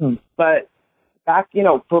 But back,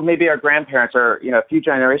 for maybe our grandparents or, a few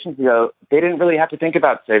generations ago, they didn't really have to think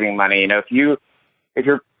about saving money. If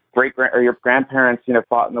your your grandparents,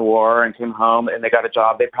 fought in the war and came home and they got a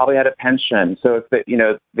job, they probably had a pension. So if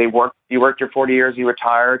you worked your 40 years, you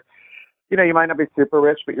retired, you might not be super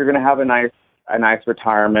rich, but you're going to have a nice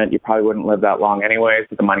retirement. You probably wouldn't live that long anyway,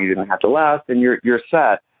 so the money didn't have to last, and you're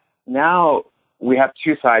set. Now we have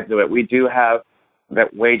two sides of it. We do have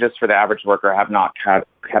that wages for the average worker have not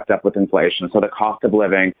kept up with inflation. So the cost of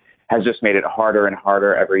living has just made it harder and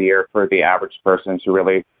harder every year for the average person to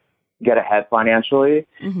really get ahead financially.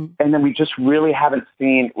 Mm-hmm. And then we just really haven't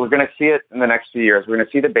seen, we're going to see it in the next few years. We're going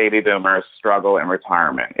to see the baby boomers struggle in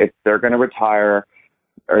retirement. They're going to retire,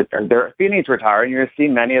 or they're beginning to retire, and you're going to see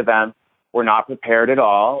many of them were not prepared at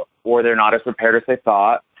all, or they're not as prepared as they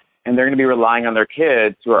thought. And they're going to be relying on their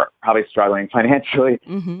kids, who are probably struggling financially,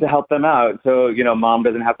 mm-hmm. to help them out. So, mom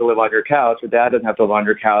doesn't have to live on your couch, or dad doesn't have to live on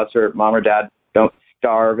your couch, or mom or dad don't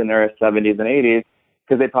starve in their 70s and 80s,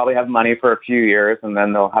 because they probably have money for a few years, and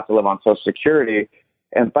then they'll have to live on Social Security.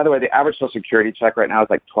 And by the way, the average Social Security check right now is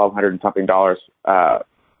like $1,200 and something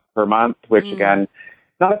per month, which again,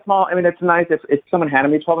 not a small. I mean, it's nice. If someone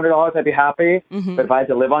handed me $1,200, I'd be happy. Mm-hmm. But if I had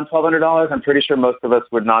to live on $1,200, I'm pretty sure most of us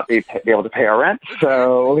would not be able to pay our rent.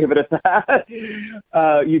 So we'll leave it at that.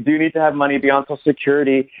 You do need to have money beyond Social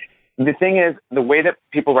Security. The thing is, the way that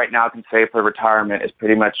people right now can save for retirement is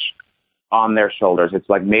pretty much on their shoulders. It's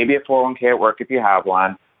like maybe a 401k at work if you have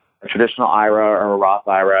one, a traditional IRA or a Roth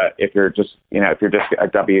IRA if you're just a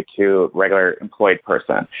W-2 regular employed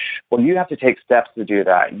person. Well, you have to take steps to do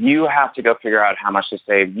that. You have to go figure out how much to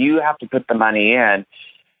save. You have to put the money in.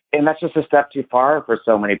 And that's just a step too far for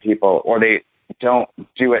so many people. Or they don't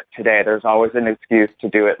do it today. There's always an excuse to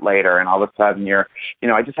do it later. And all of a sudden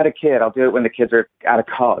I just had a kid. I'll do it when the kids are out of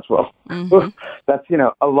college. Well, that's,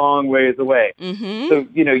 a long ways away. Mm-hmm. So,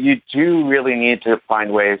 you do really need to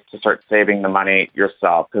find ways to start saving the money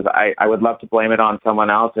yourself, because I would love to blame it on someone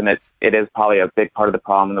else. And it is probably a big part of the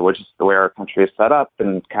problem, which is the way our country is set up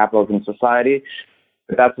and capitalism society.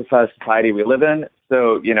 But that's the society we live in.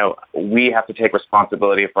 So, we have to take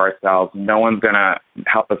responsibility for ourselves. No one's going to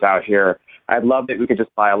help us out here. I'd love that we could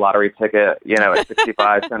just buy a lottery ticket, at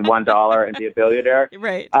 65 cents, $1 and be a billionaire.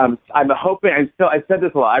 Right. I'm hoping, I've said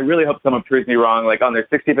this a lot. I really hope someone proves me wrong. Like on their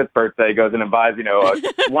 65th birthday, goes in and buys,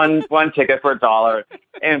 one ticket for $1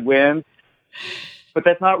 and wins. But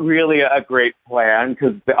that's not really a great plan,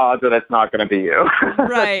 because the odds are that's not going to be you.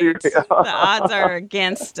 Right. The odds are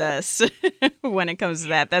against us when it comes to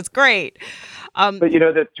that. That's great. But,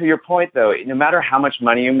 to your point, though, no matter how much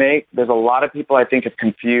money you make, there's a lot of people I think have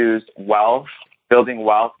confused building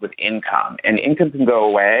wealth with income. And income can go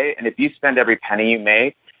away. And if you spend every penny you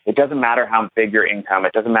make, it doesn't matter how big your income.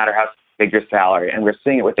 It doesn't matter how big your salary. And we're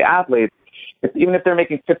seeing it with the athletes. Even if they're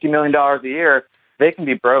making $50 million a year, they can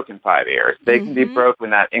be broke in 5 years. They can be broke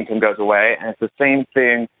when that income goes away. And it's the same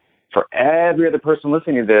thing for every other person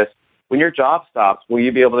listening to this. When your job stops, will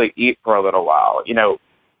you be able to eat for a little while?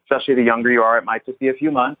 Especially the younger you are, it might just be a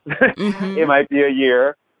few months. It might be a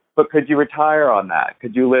year. But could you retire on that?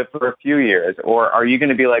 Could you live for a few years? Or are you going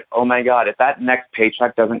to be like, oh, my God, if that next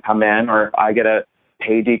paycheck doesn't come in, or if I get a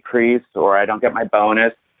pay decrease, or I don't get my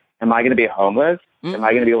bonus, am I going to be homeless? Am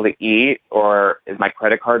I going to be able to eat, or is my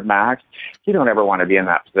credit card maxed? You don't ever want to be in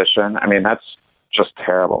that position. I mean, that's just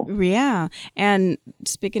terrible. Yeah. And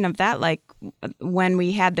speaking of that, like when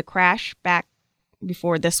we had the crash back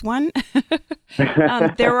before this one,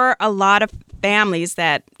 there were a lot of families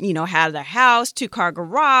that, had a house, 2-car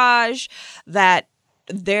garage, that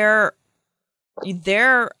their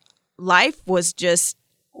life was just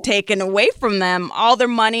taken away from them, all their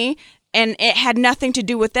money. And it had nothing to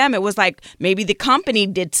do with them. It was like maybe the company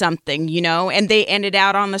did something, and they ended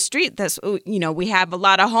out on the street. That's, we have a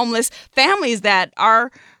lot of homeless families that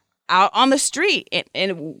are out on the street,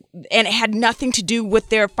 and it had nothing to do with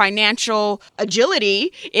their financial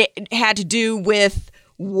agility. It had to do with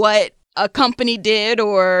what a company did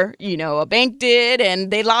or, a bank did,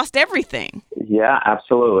 and they lost everything. Yeah,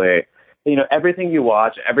 absolutely. Everything you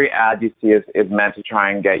watch, every ad you see is meant to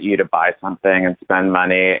try and get you to buy something and spend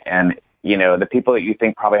money. And, the people that you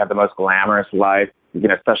think probably have the most glamorous life,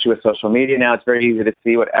 especially with social media now, it's very easy to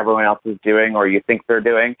see what everyone else is doing or you think they're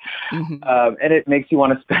doing. And it makes you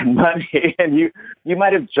want to spend money. And you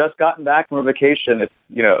might have just gotten back from a vacation.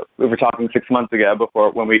 We were talking 6 months ago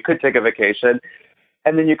when we could take a vacation.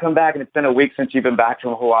 And then you come back and it's been a week since you've been back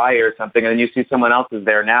from Hawaii or something, and then you see someone else is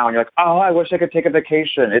there now, and you're like, oh, I wish I could take a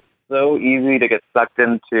vacation. It's so easy to get sucked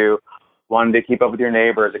into wanting to keep up with your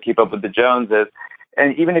neighbors or keep up with the Joneses.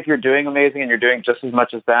 And even if you're doing amazing and you're doing just as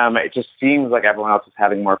much as them, it just seems like everyone else is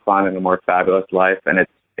having more fun and a more fabulous life, and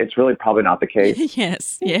it's really probably not the case.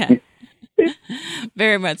 Yes, yeah.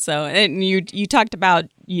 Very much so. And you talked about,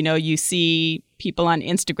 you see people on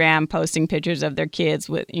Instagram posting pictures of their kids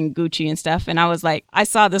in Gucci and stuff. And I was like, I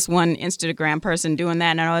saw this one Instagram person doing that.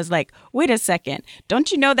 And I was like, wait a second.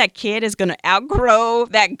 Don't you know that kid is going to outgrow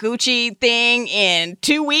that Gucci thing in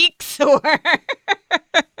 2 weeks? Or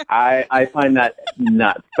I find that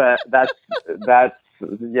nuts. But that's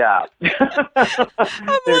yeah.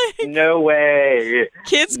 There's no way.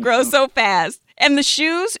 Kids grow so fast. And the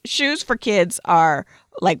shoes for kids are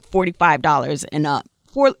like $45 and up.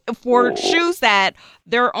 For shoes that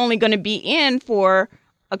they're only going to be in for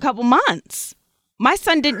a couple months. My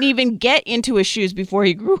son didn't even get into his shoes before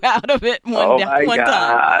he grew out of it one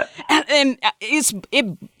time. And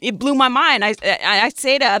it blew my mind. I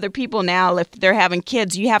say to other people now, if they're having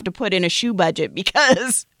kids, you have to put in a shoe budget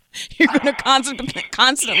because you're going to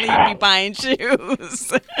constantly be buying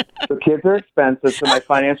shoes. The kids are expensive, so my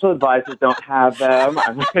financial advisors don't have them.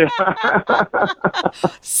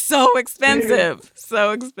 So expensive.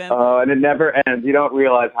 So expensive. Oh, and it never ends. You don't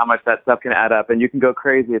realize how much that stuff can add up, and you can go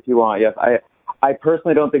crazy if you want. Yes, I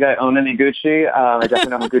personally don't think I own any Gucci. I definitely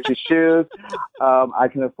don't have Gucci shoes. I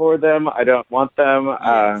can afford them. I don't want them.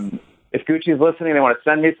 Yes. If Gucci's listening, they want to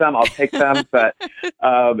send me some, I'll take them. But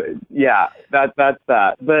yeah, that's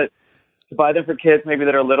that. But to buy them for kids maybe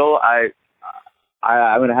that are little, I'm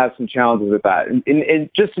going to have some challenges with that. And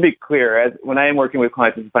just to be clear, when I am working with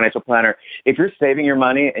clients as a financial planner, if you're saving your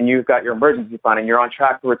money and you've got your emergency fund and you're on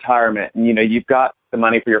track for retirement and, you've got the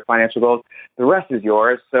money for your financial goals, the rest is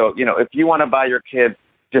yours. So, if you want to buy your kids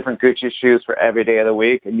different Gucci shoes for every day of the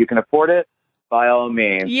week and you can afford it, by all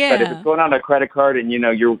means. Yeah. But if it's going on a credit card and,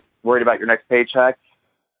 you're worried about your next paycheck,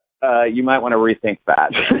 you might want to rethink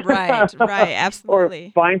that. Right, Or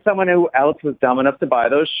absolutely. find someone who else was dumb enough to buy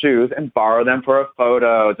those shoes and borrow them for a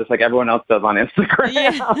photo, just like everyone else does on Instagram.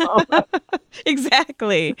 Yeah,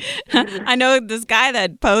 exactly. I know this guy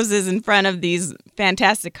that poses in front of these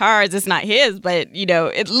fantastic cars. It's not his, but,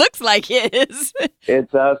 it looks like his.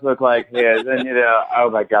 It does look like his, and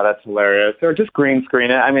oh my God, that's hilarious. Or just green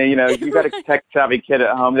screen it. I mean, you got a tech-savvy kid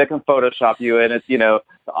at home. They can Photoshop you in. It's the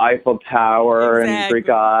Eiffel Tower and Greek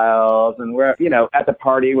Exactly. Isles, and we're at the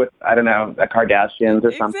party with the Kardashians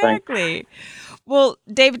or something. Exactly. Well,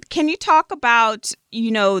 David, can you talk about,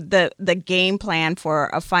 the game plan for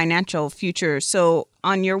a financial future? So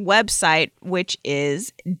on your website, which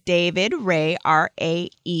is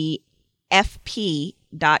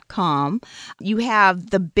davidray.com, you have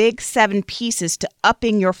the big 7 pieces to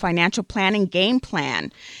upping your financial planning game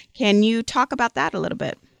plan. Can you talk about that a little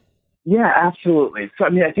bit? Yeah, absolutely. So,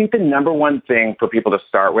 I think the number one thing for people to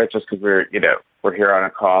start with, just because we're here on a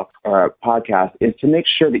call or a podcast, is to make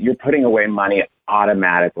sure that you're putting away money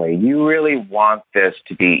automatically. You really want this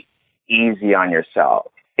to be easy on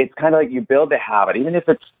yourself. It's kind of like you build a habit, even if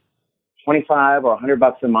it's $25 or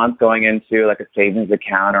 $100 a month going into like a savings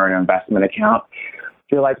account or an investment account.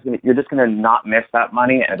 Feel like you're just going to not miss that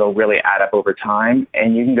money, and it'll really add up over time.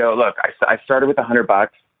 And you can go, look, I started with $100.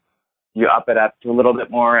 You up it up to a little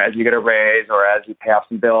bit more as you get a raise or as you pay off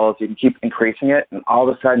some bills. You can keep increasing it, and all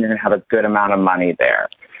of a sudden you're going to have a good amount of money there.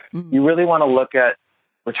 Mm-hmm. You really want to look at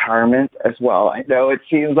retirement as well. I know it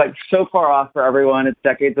seems like so far off for everyone. It's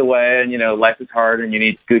decades away, and life is hard, and you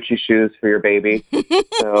need Gucci shoes for your baby.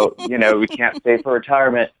 So we can't save for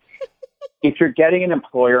retirement. If you're getting an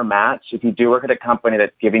employer match, if you do work at a company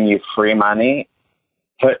that's giving you free money,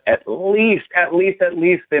 put at least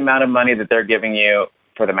the amount of money that they're giving you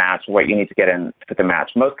for the match, what you need to get in for the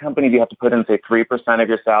match. Most companies, you have to put in, say, 3% of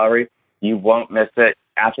your salary. You won't miss it.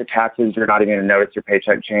 After taxes, you're not even going to notice your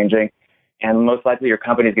paycheck changing. And most likely your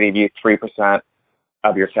company is going to give you 3%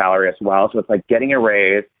 of your salary as well. So it's like getting a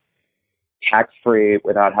raise tax-free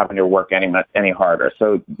without having to work any harder.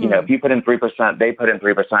 So, if you put in 3%, they put in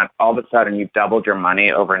 3%, all of a sudden you've doubled your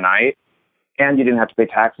money overnight, and you didn't have to pay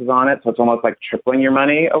taxes on it. So it's almost like tripling your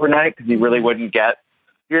money overnight, because you really you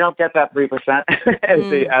don't get that 3%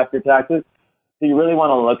 after taxes. So you really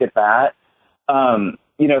want to look at that.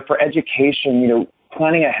 For education,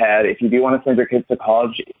 planning ahead, if you do want to send your kids to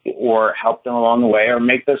college or help them along the way, or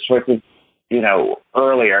make those choices,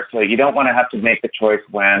 earlier. So you don't want to have to make the choice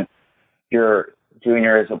when your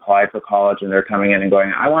juniors apply for college and they're coming in and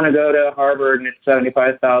going, I want to go to Harvard and it's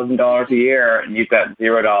 $75,000 a year, and you've got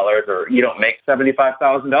 $0, or you don't make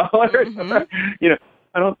 $75,000. Mm-hmm.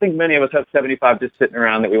 I don't think many of us have 75 just sitting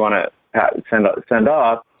around that we want to send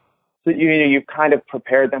off. So you've kind of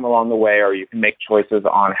prepared them along the way, or you can make choices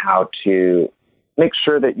on how to make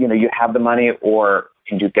sure that you have the money, or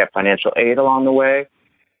can you get financial aid along the way.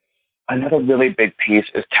 Another really big piece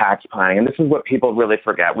is tax planning, and this is what people really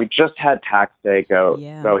forget. We just had tax day go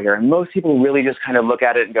here, and most people really just kind of look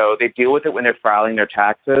at it and go, they deal with it when they're filing their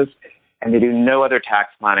taxes, and they do no other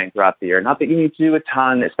tax planning throughout the year. Not that you need to do a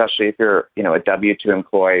ton, especially if you're, a W-2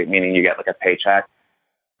 employee, meaning you get like a paycheck.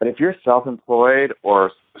 But if you're self-employed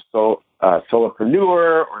or solopreneur,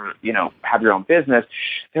 or, have your own business,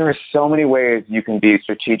 there are so many ways you can be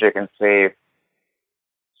strategic and save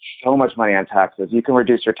so much money on taxes. You can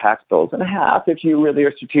reduce your tax bills in half if you really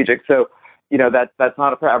are strategic. So, that's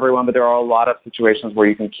not for everyone, but there are a lot of situations where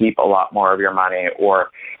you can keep a lot more of your money.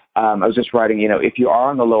 Or I was just writing, if you are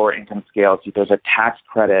on the lower income scale, there's a tax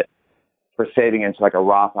credit for saving into like a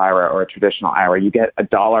Roth IRA or a traditional IRA. You get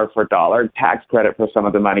 $1 for $1 tax credit for some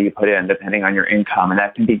of the money you put in, depending on your income. And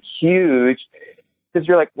that can be huge, because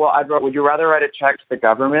you're like, well, would you rather write a check to the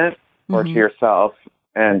government or to yourself?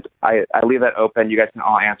 And I leave that open. You guys can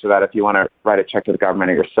all answer that if you want to write a check to the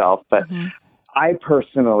government or yourself. But I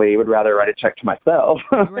personally would rather write a check to myself.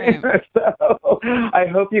 Right. So I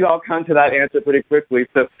hope you all come to that answer pretty quickly.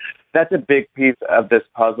 So that's a big piece of this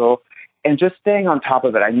puzzle. And just staying on top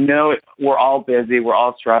of it. I know we're all busy. We're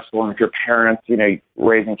all stressful. And if you're parents,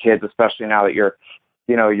 raising kids, especially now that you're,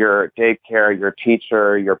 your daycare, your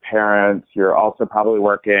teacher, your parents, you're also probably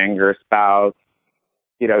working, your spouse,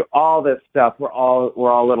 all this stuff. We're all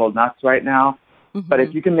a little nuts right now. Mm-hmm. But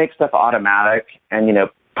if you can make stuff automatic and,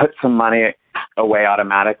 put some money away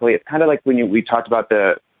automatically, it's kind of like when we talked about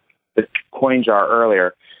the coin jar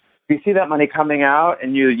earlier. If you see that money coming out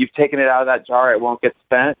and you've taken it out of that jar, it won't get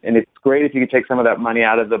spent. And it's great if you can take some of that money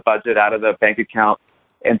out of the budget, out of the bank account,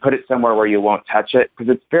 and put it somewhere where you won't touch it.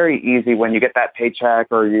 Because it's very easy when you get that paycheck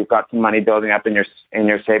or you've got some money building up in your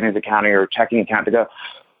savings account or your checking account to go,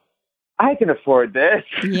 I can afford this.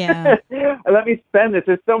 Yeah. Let me spend this.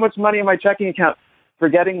 There's so much money in my checking account.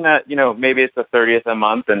 Forgetting that, maybe it's the 30th a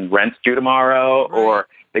month and rent's due tomorrow, Right. or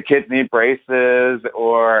the kids need braces,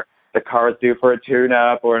 or the car's due for a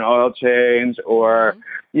tune-up or an oil change, or,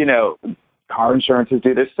 car insurance is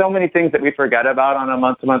due. There's so many things that we forget about on a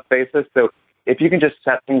month-to-month basis. So if you can just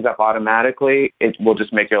set things up automatically, it will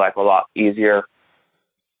just make your life a lot easier.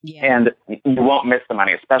 Yeah. And you won't miss the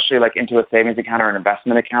money, especially like into a savings account or an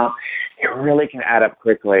investment account. It really can add up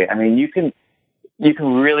quickly. I mean, you can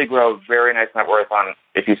really grow very nice net worth on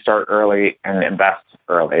if you start early and invest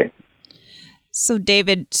early. So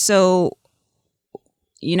David,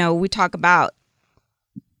 we talk about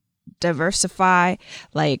diversify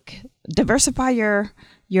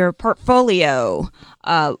your portfolio.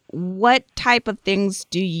 What type of things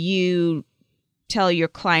do you tell your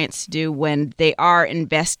clients to do when they are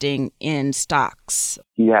investing in stocks?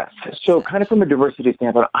 Yes. So kind of from a diversity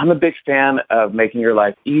standpoint, I'm a big fan of making your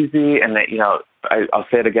life easy, and that, I'll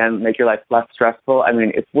say it again, make your life less stressful. I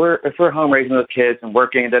mean, if we're home raising those kids and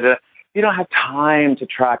working, you don't have time to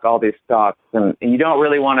track all these stocks, and you don't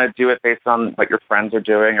really want to do it based on what your friends are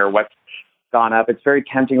doing or what's gone up. It's very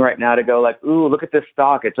tempting right now to go like, ooh, look at this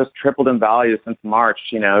stock. It just tripled in value since March.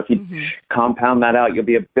 If you compound that out, you'll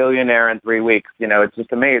be a billionaire in 3 weeks. It's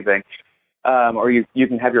just amazing. Or you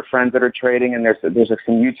can have your friends that are trading, and there's like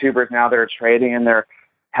some YouTubers now that are trading, and they're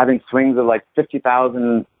having swings of like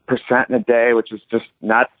 50,000% in a day, which is just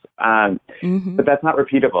nuts. But that's not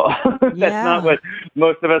repeatable. That's not what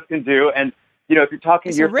most of us can do. And, if you're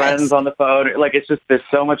talking to your friends on the phone, like there's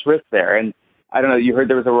so much risk there. And I don't know, you heard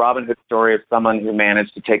there was a Robinhood story of someone who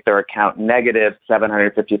managed to take their account negative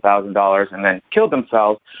 $750,000 and then killed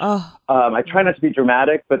themselves. I try not to be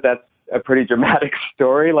dramatic, but that's a pretty dramatic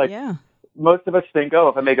story. Most of us think,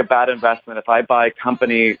 if I make a bad investment, if I buy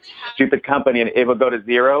stupid company, and it will go to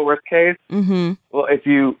zero, worst case. Well, if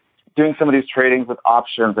you doing some of these tradings with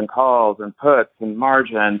options and calls and puts and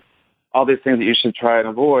margin, all these things that you should try and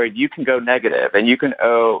avoid, you can go negative and you can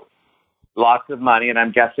owe lots of money. And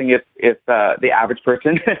I'm guessing if the average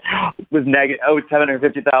person owed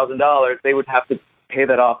 $750,000, they would have to pay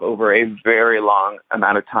that off over a very long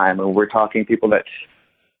amount of time. And we're talking people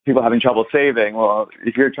having trouble saving. Well,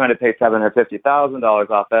 if you're trying to pay $750,000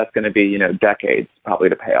 off, that's going to be, decades probably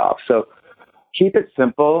to pay off. So keep it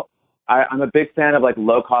simple. I'm a big fan of like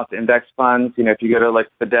low-cost index funds. If you go to like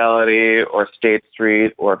Fidelity or State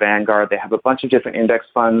Street or Vanguard, they have a bunch of different index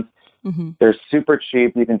funds. They're super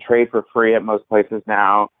cheap. You can trade for free at most places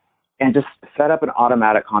now, and just set up an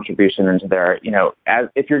automatic contribution into there.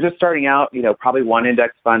 If you're just starting out, probably one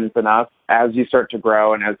index fund is enough. As you start to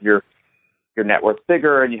grow and as your net worth's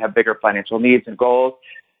bigger and you have bigger financial needs and goals,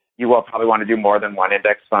 you will probably want to do more than one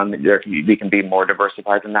index fund. We can be more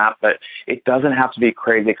diversified than that, but it doesn't have to be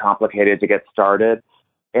crazy complicated to get started.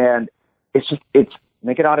 And it's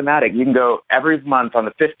make it automatic. You can go every month on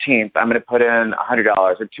the 15th, I'm going to put in $100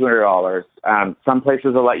 or $200. Some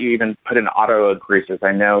places will let you even put in auto increases.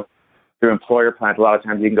 I know through employer plans, a lot of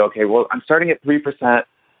times you can go, okay, well, I'm starting at 3%.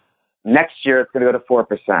 Next year, it's going to go to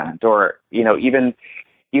 4%. Or, even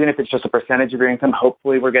if it's just a percentage of your income,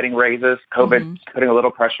 hopefully we're getting raises. COVID's putting a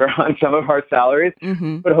little pressure on some of our salaries.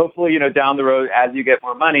 But hopefully, down the road, as you get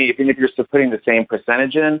more money, even if you're still putting the same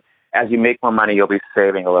percentage in, as you make more money, you'll be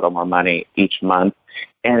saving a little more money each month.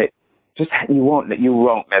 And you won't miss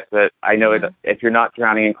it. I know that if you're not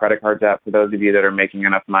drowning in credit card debt, for those of you that are making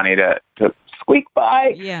enough money to squeak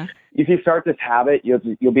by, if you start this habit,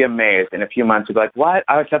 you'll be amazed. In a few months, you'll be like, what?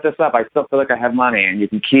 I set this up. I still feel like I have money. And you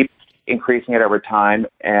can keep increasing it over time.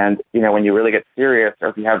 And, when you really get serious, or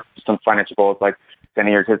if you have some financial goals like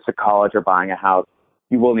sending your kids to college or buying a house,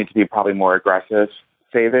 you will need to be probably more aggressive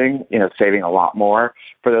saving a lot more.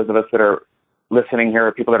 For those of us that are listening here,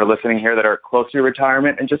 or people that are listening here that are close to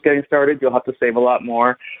retirement and just getting started, you'll have to save a lot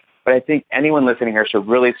more. But I think anyone listening here should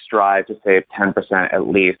really strive to save 10% at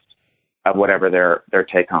least of whatever their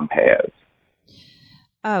take-home pay is.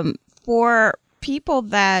 For people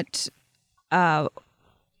that have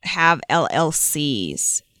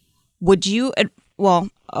LLCs, would you,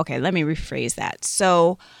 let me rephrase that.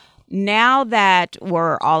 So now that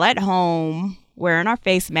we're all at home, wearing our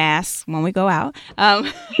face masks when we go out,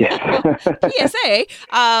 PSA,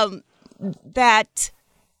 that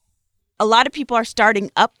a lot of people are starting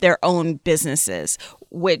up their own businesses,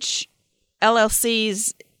 which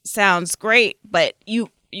LLCs sounds great, but you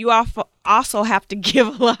also have to give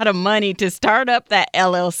a lot of money to start up that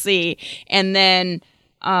LLC. And then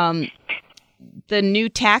the new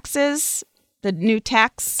tax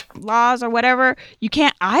laws or whatever, you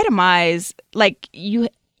can't itemize. Like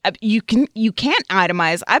you can't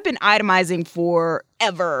itemize. I've been itemizing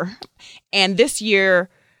forever. And this year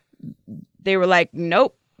they were like,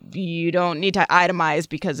 nope, you don't need to itemize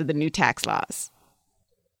because of the new tax laws.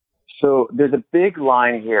 So there's a big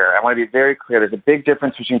line here. I want to be very clear. There's a big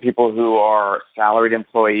difference between people who are salaried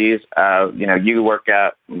employees. You work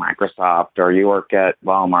at Microsoft or you work at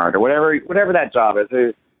Walmart or whatever that job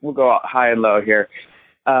is. We'll go high and low here.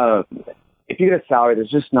 If you get a salary, there's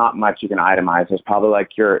just not much you can itemize. There's probably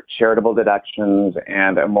like your charitable deductions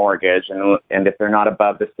and a mortgage. And if they're not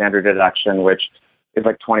above the standard deduction, which is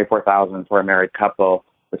like $24,000 for a married couple.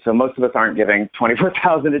 So most of us aren't giving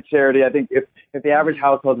 $24,000 to charity. I think if the average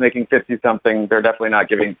household is making 50-something, they're definitely not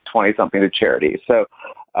giving 20-something to charity. So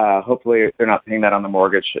hopefully they're not paying that on the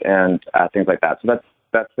mortgage and things like that. So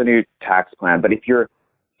that's the new tax plan. But if you're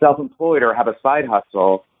self-employed or have a side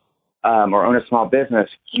hustle or own a small business,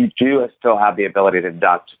 you do still have the ability to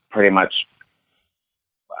deduct pretty much,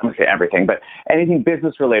 I'm going to say everything, but anything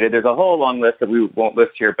business related. There's a whole long list that we won't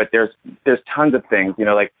list here, but there's tons of things,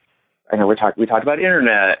 like I know we talked about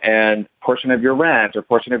internet and portion of your rent or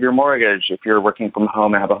portion of your mortgage. If you're working from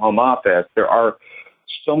home and have a home office, there are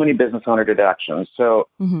so many business owner deductions. So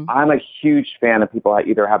I'm a huge fan of people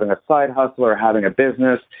either having a side hustle or having a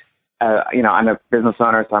business. I'm a business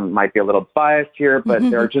owner, so I might be a little biased here, but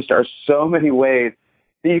there just are so many ways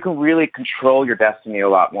that you can really control your destiny a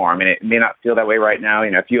lot more. I mean, it may not feel that way right now.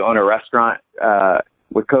 If you own a restaurant,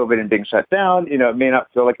 with COVID and being shut down, it may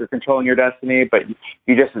not feel like you're controlling your destiny, but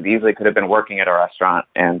you just as easily could have been working at a restaurant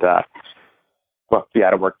and, be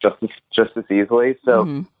out of work just as easily. So,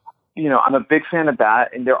 I'm a big fan of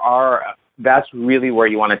that. And that's really where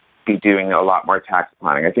you want to be doing a lot more tax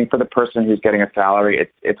planning. I think for the person who's getting a salary,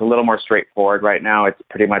 it's a little more straightforward right now. It's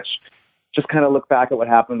pretty much just kind of look back at what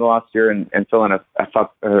happened the last year and fill in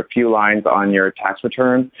a few lines on your tax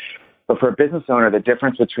return. But for a business owner, the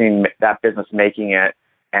difference between that business making it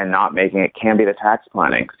and not making it can be the tax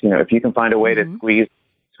planning. If you can find a way to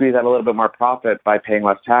squeeze out a little bit more profit by paying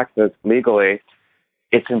less taxes legally,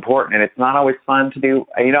 it's important. And it's not always fun to do.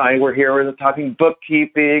 We're talking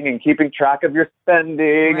bookkeeping and keeping track of your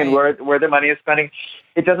spending and where the money is spending.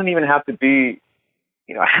 It doesn't even have to be,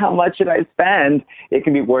 how much did I spend? It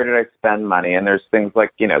can be where did I spend money? And there's things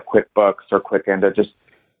like, QuickBooks or Quicken that just,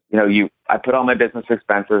 I put all my business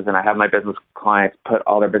expenses and I have my business clients put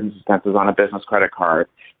all their business expenses on a business credit card.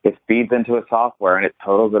 It feeds into a software and it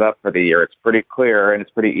totals it up for the year. It's pretty clear and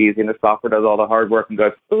it's pretty easy. And the software does all the hard work and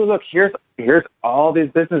goes, oh, look, here's all these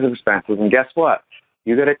business expenses. And guess what?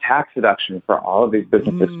 You get a tax deduction for all of these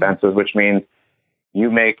business expenses, which means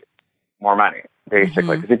you make more money,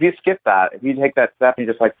 basically. Because if you skip that, if you take that step and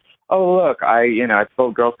you're just like, oh, look, I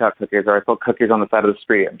sold Girl Scout cookies or I sold cookies on the side of the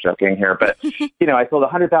street. I'm joking here. But, I sold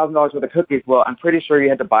 $100,000 worth of cookies. Well, I'm pretty sure you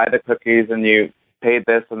had to buy the cookies and you paid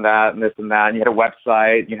this and that and this and that. And you had a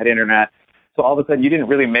website, you had internet. So all of a sudden you didn't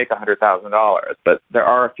really make $100,000. But there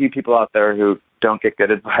are a few people out there who don't get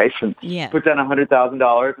good advice and put down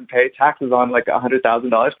 $100,000 and pay taxes on like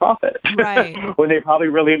 $100,000 profit. Right. When they probably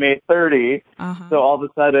really made 30. So all of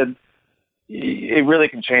a sudden it really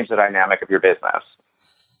can change the dynamic of your business.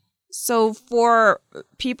 So for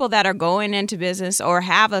people that are going into business or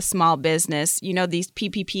have a small business, these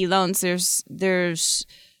PPP loans, there's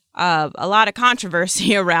a lot of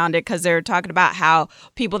controversy around it because they're talking about how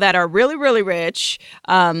people that are really, really rich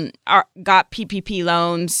got PPP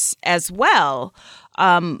loans as well,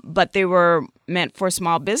 but they were meant for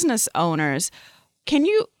small business owners.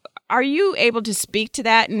 Are you able to speak to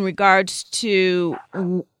that in regards to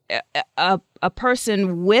a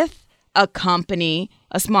person with a company,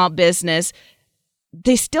 a small business,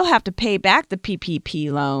 they still have to pay back the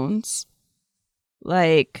PPP loans?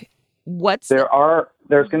 Like,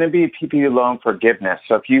 there's going to be PPP loan forgiveness.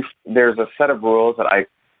 So there's a set of rules that I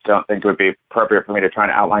don't think it would be appropriate for me to try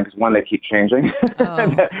and outline because one, they keep changing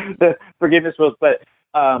the forgiveness rules. But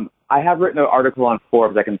I have written an article on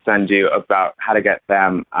Forbes I can send you about how to get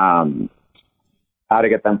them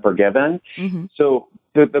forgiven. So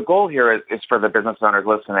the goal here is for the business owners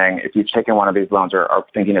listening, if you've taken one of these loans or are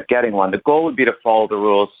thinking of getting one, the goal would be to follow the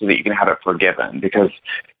rules so that you can have it forgiven. Because,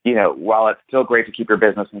 while it's still great to keep your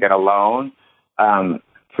business and get a loan,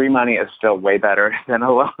 free money is still way better than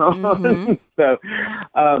a loan. So,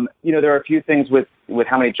 there are a few things with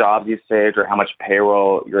how many jobs you saved or how much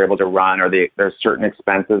payroll you're able to run, or there's certain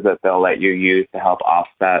expenses that they'll let you use to help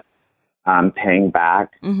offset paying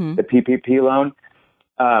back the PPP loan.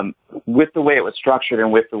 With the way it was structured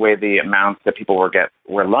and with the way the amounts that people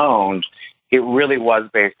were loaned, it really was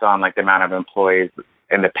based on like the amount of employees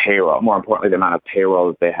and the payroll, more importantly, the amount of payroll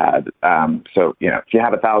that they had. So, if you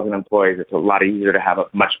have 1,000 employees, it's a lot easier to have a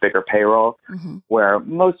much bigger payroll, where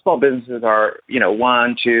most small businesses are,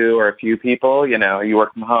 1, 2, or a few people. You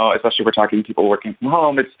work from home, especially if we're talking people working from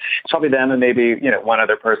home. It's probably them and maybe, one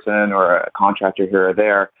other person or a contractor here or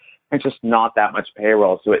there. It's just not that much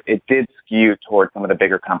payroll. So it did skew towards some of the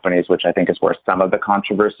bigger companies, which I think is where some of the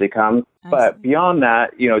controversy comes. But beyond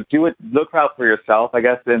that, look out for yourself, I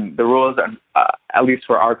guess. And the rules, at least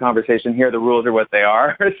for our conversation here, the rules are what they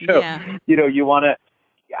are. So, you want to,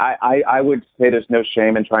 I would say there's no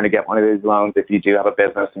shame in trying to get one of these loans if you do have a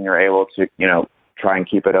business and you're able to, try and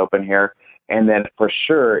keep it open here. And then for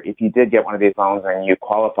sure, if you did get one of these loans and you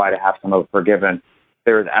qualify to have some of it forgiven,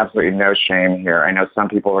 there is absolutely no shame here. I know some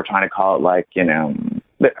people were trying to call it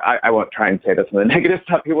I won't try and say this in the negative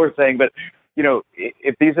stuff people were saying, but,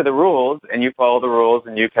 if these are the rules and you follow the rules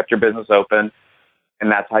and you kept your business open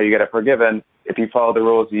and that's how you get it forgiven, if you follow the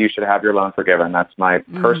rules, you should have your loan forgiven. That's my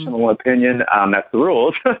personal opinion. That's the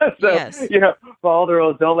rules. So, follow the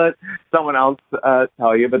rules. Don't let someone else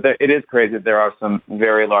tell you. But it is crazy. There are some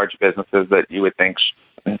very large businesses that you would think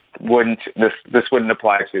this wouldn't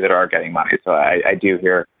apply to that are getting money. So I do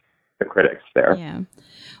hear the critics there. Yeah.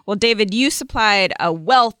 Well, David, you supplied a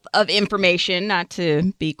wealth of information, not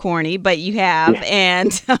to be corny, but you have. Yeah.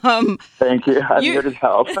 And thank you. I'm here to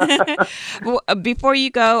help. Well, before you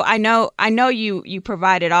go, I know you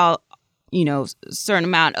provided all, certain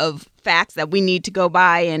amount of facts that we need to go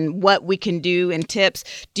by and what we can do and tips.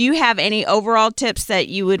 Do you have any overall tips that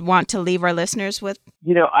you would want to leave our listeners with?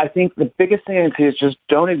 I think the biggest thing I can say is just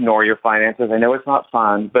don't ignore your finances. I know it's not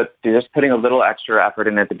fun, but just putting a little extra effort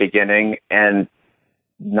in at the beginning and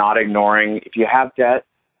not ignoring. If you have debt,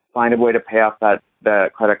 find a way to pay off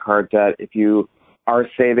the credit card debt. If you are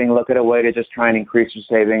saving, look at a way to just try and increase your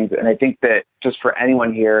savings. And I think that just for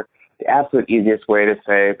anyone here, the absolute easiest way to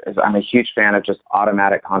save is I'm a huge fan of just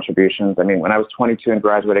automatic contributions. I mean, when I was 22 and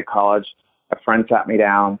graduated college, a friend sat me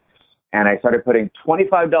down and I started putting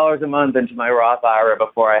 $25 a month into my Roth IRA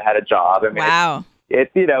before I had a job. I mean, wow.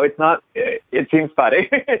 It seems funny.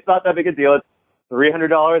 It's not that big a deal. It's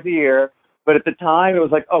 $300 a year. But at the time, it was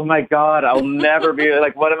like, oh, my God, I'll never be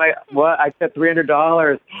like, I said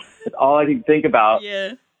 $300. That's all I can think about.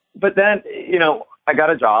 Yeah. But then, I got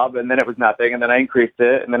a job and then it was nothing. And then I increased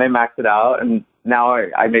it and then I maxed it out. And now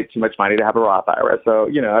I make too much money to have a Roth IRA. So,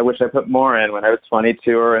 I wish I put more in when I was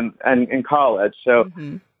 22 or in college. So,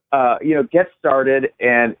 get started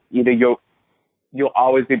and, you'll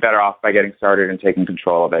always be better off by getting started and taking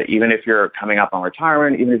control of it. Even if you're coming up on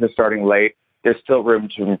retirement, even if you're starting late, there's still room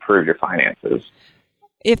to improve your finances.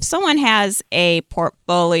 If someone has a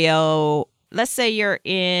portfolio, let's say you're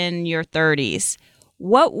in your 30s,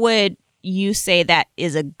 what would you say that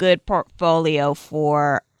is a good portfolio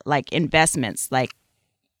for like investments? Like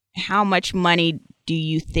how much money do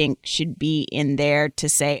you think should be in there to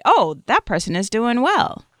say, oh, that person is doing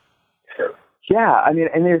well? Yeah, I mean,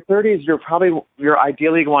 in your 30s, you're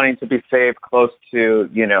ideally wanting to be saved close to,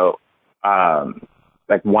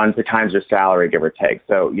 like 1 to times your salary, give or take.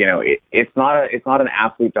 So, it's not an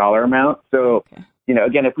absolute dollar amount. So,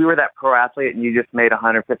 again, if we were that pro athlete and you just made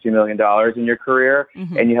 $150 million in your career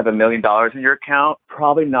and you have $1 million in your account,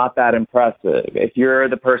 probably not that impressive. If you're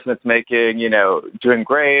the person that's making, doing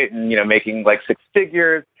great and, making like 6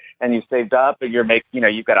 figures and you saved up and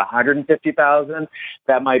you've got $150,000,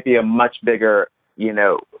 that might be a much bigger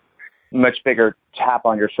tap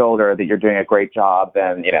on your shoulder that you're doing a great job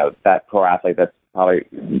than, that pro athlete that's probably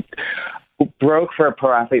broke. For a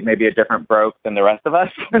pro athlete, maybe a different broke than the rest of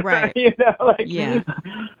us. Right.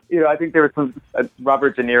 I think there was some,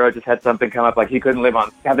 Robert De Niro just had something come up, like he couldn't live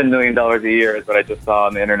on $7 million a year is what I just saw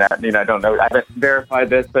on the internet. I don't know, I haven't verified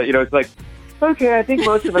this, but, it's like, okay, I think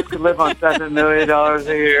most of us could live on $7 million a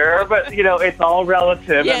year, but, it's all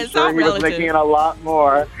relative. Yeah, I'm sure he was making it a lot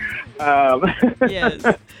more. Yes.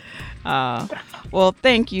 Well,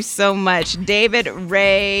 thank you so much. David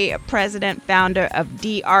Ray, president, founder of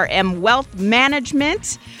DRM Wealth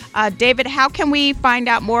Management. David, how can we find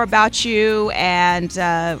out more about you and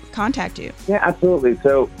contact you? Yeah, absolutely.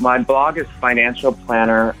 So my blog is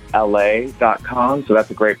financialplannerla.com. So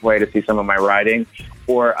that's a great way to see some of my writing.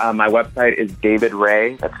 Or my website is David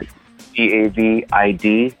Ray. That's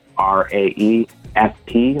GAVIDRAESP,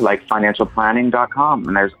 like financialplanning.com.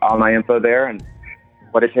 And there's all my info there and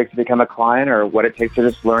what it takes to become a client or what it takes to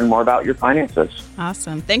just learn more about your finances.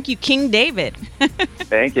 Awesome. Thank you, King David.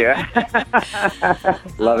 Thank you.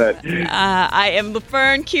 Love it. I am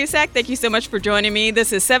LaFern Cusack. Thank you so much for joining me.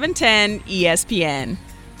 This is 710 ESPN.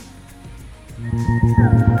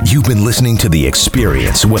 You've been listening to The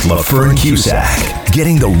Experience with LaFern Cusack.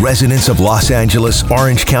 getting the residents of Los Angeles,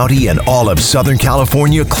 Orange County, and all of Southern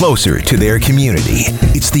California closer to their community.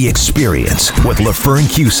 It's The Experience with LaFern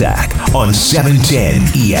Cusack on 710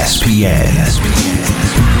 ESPN.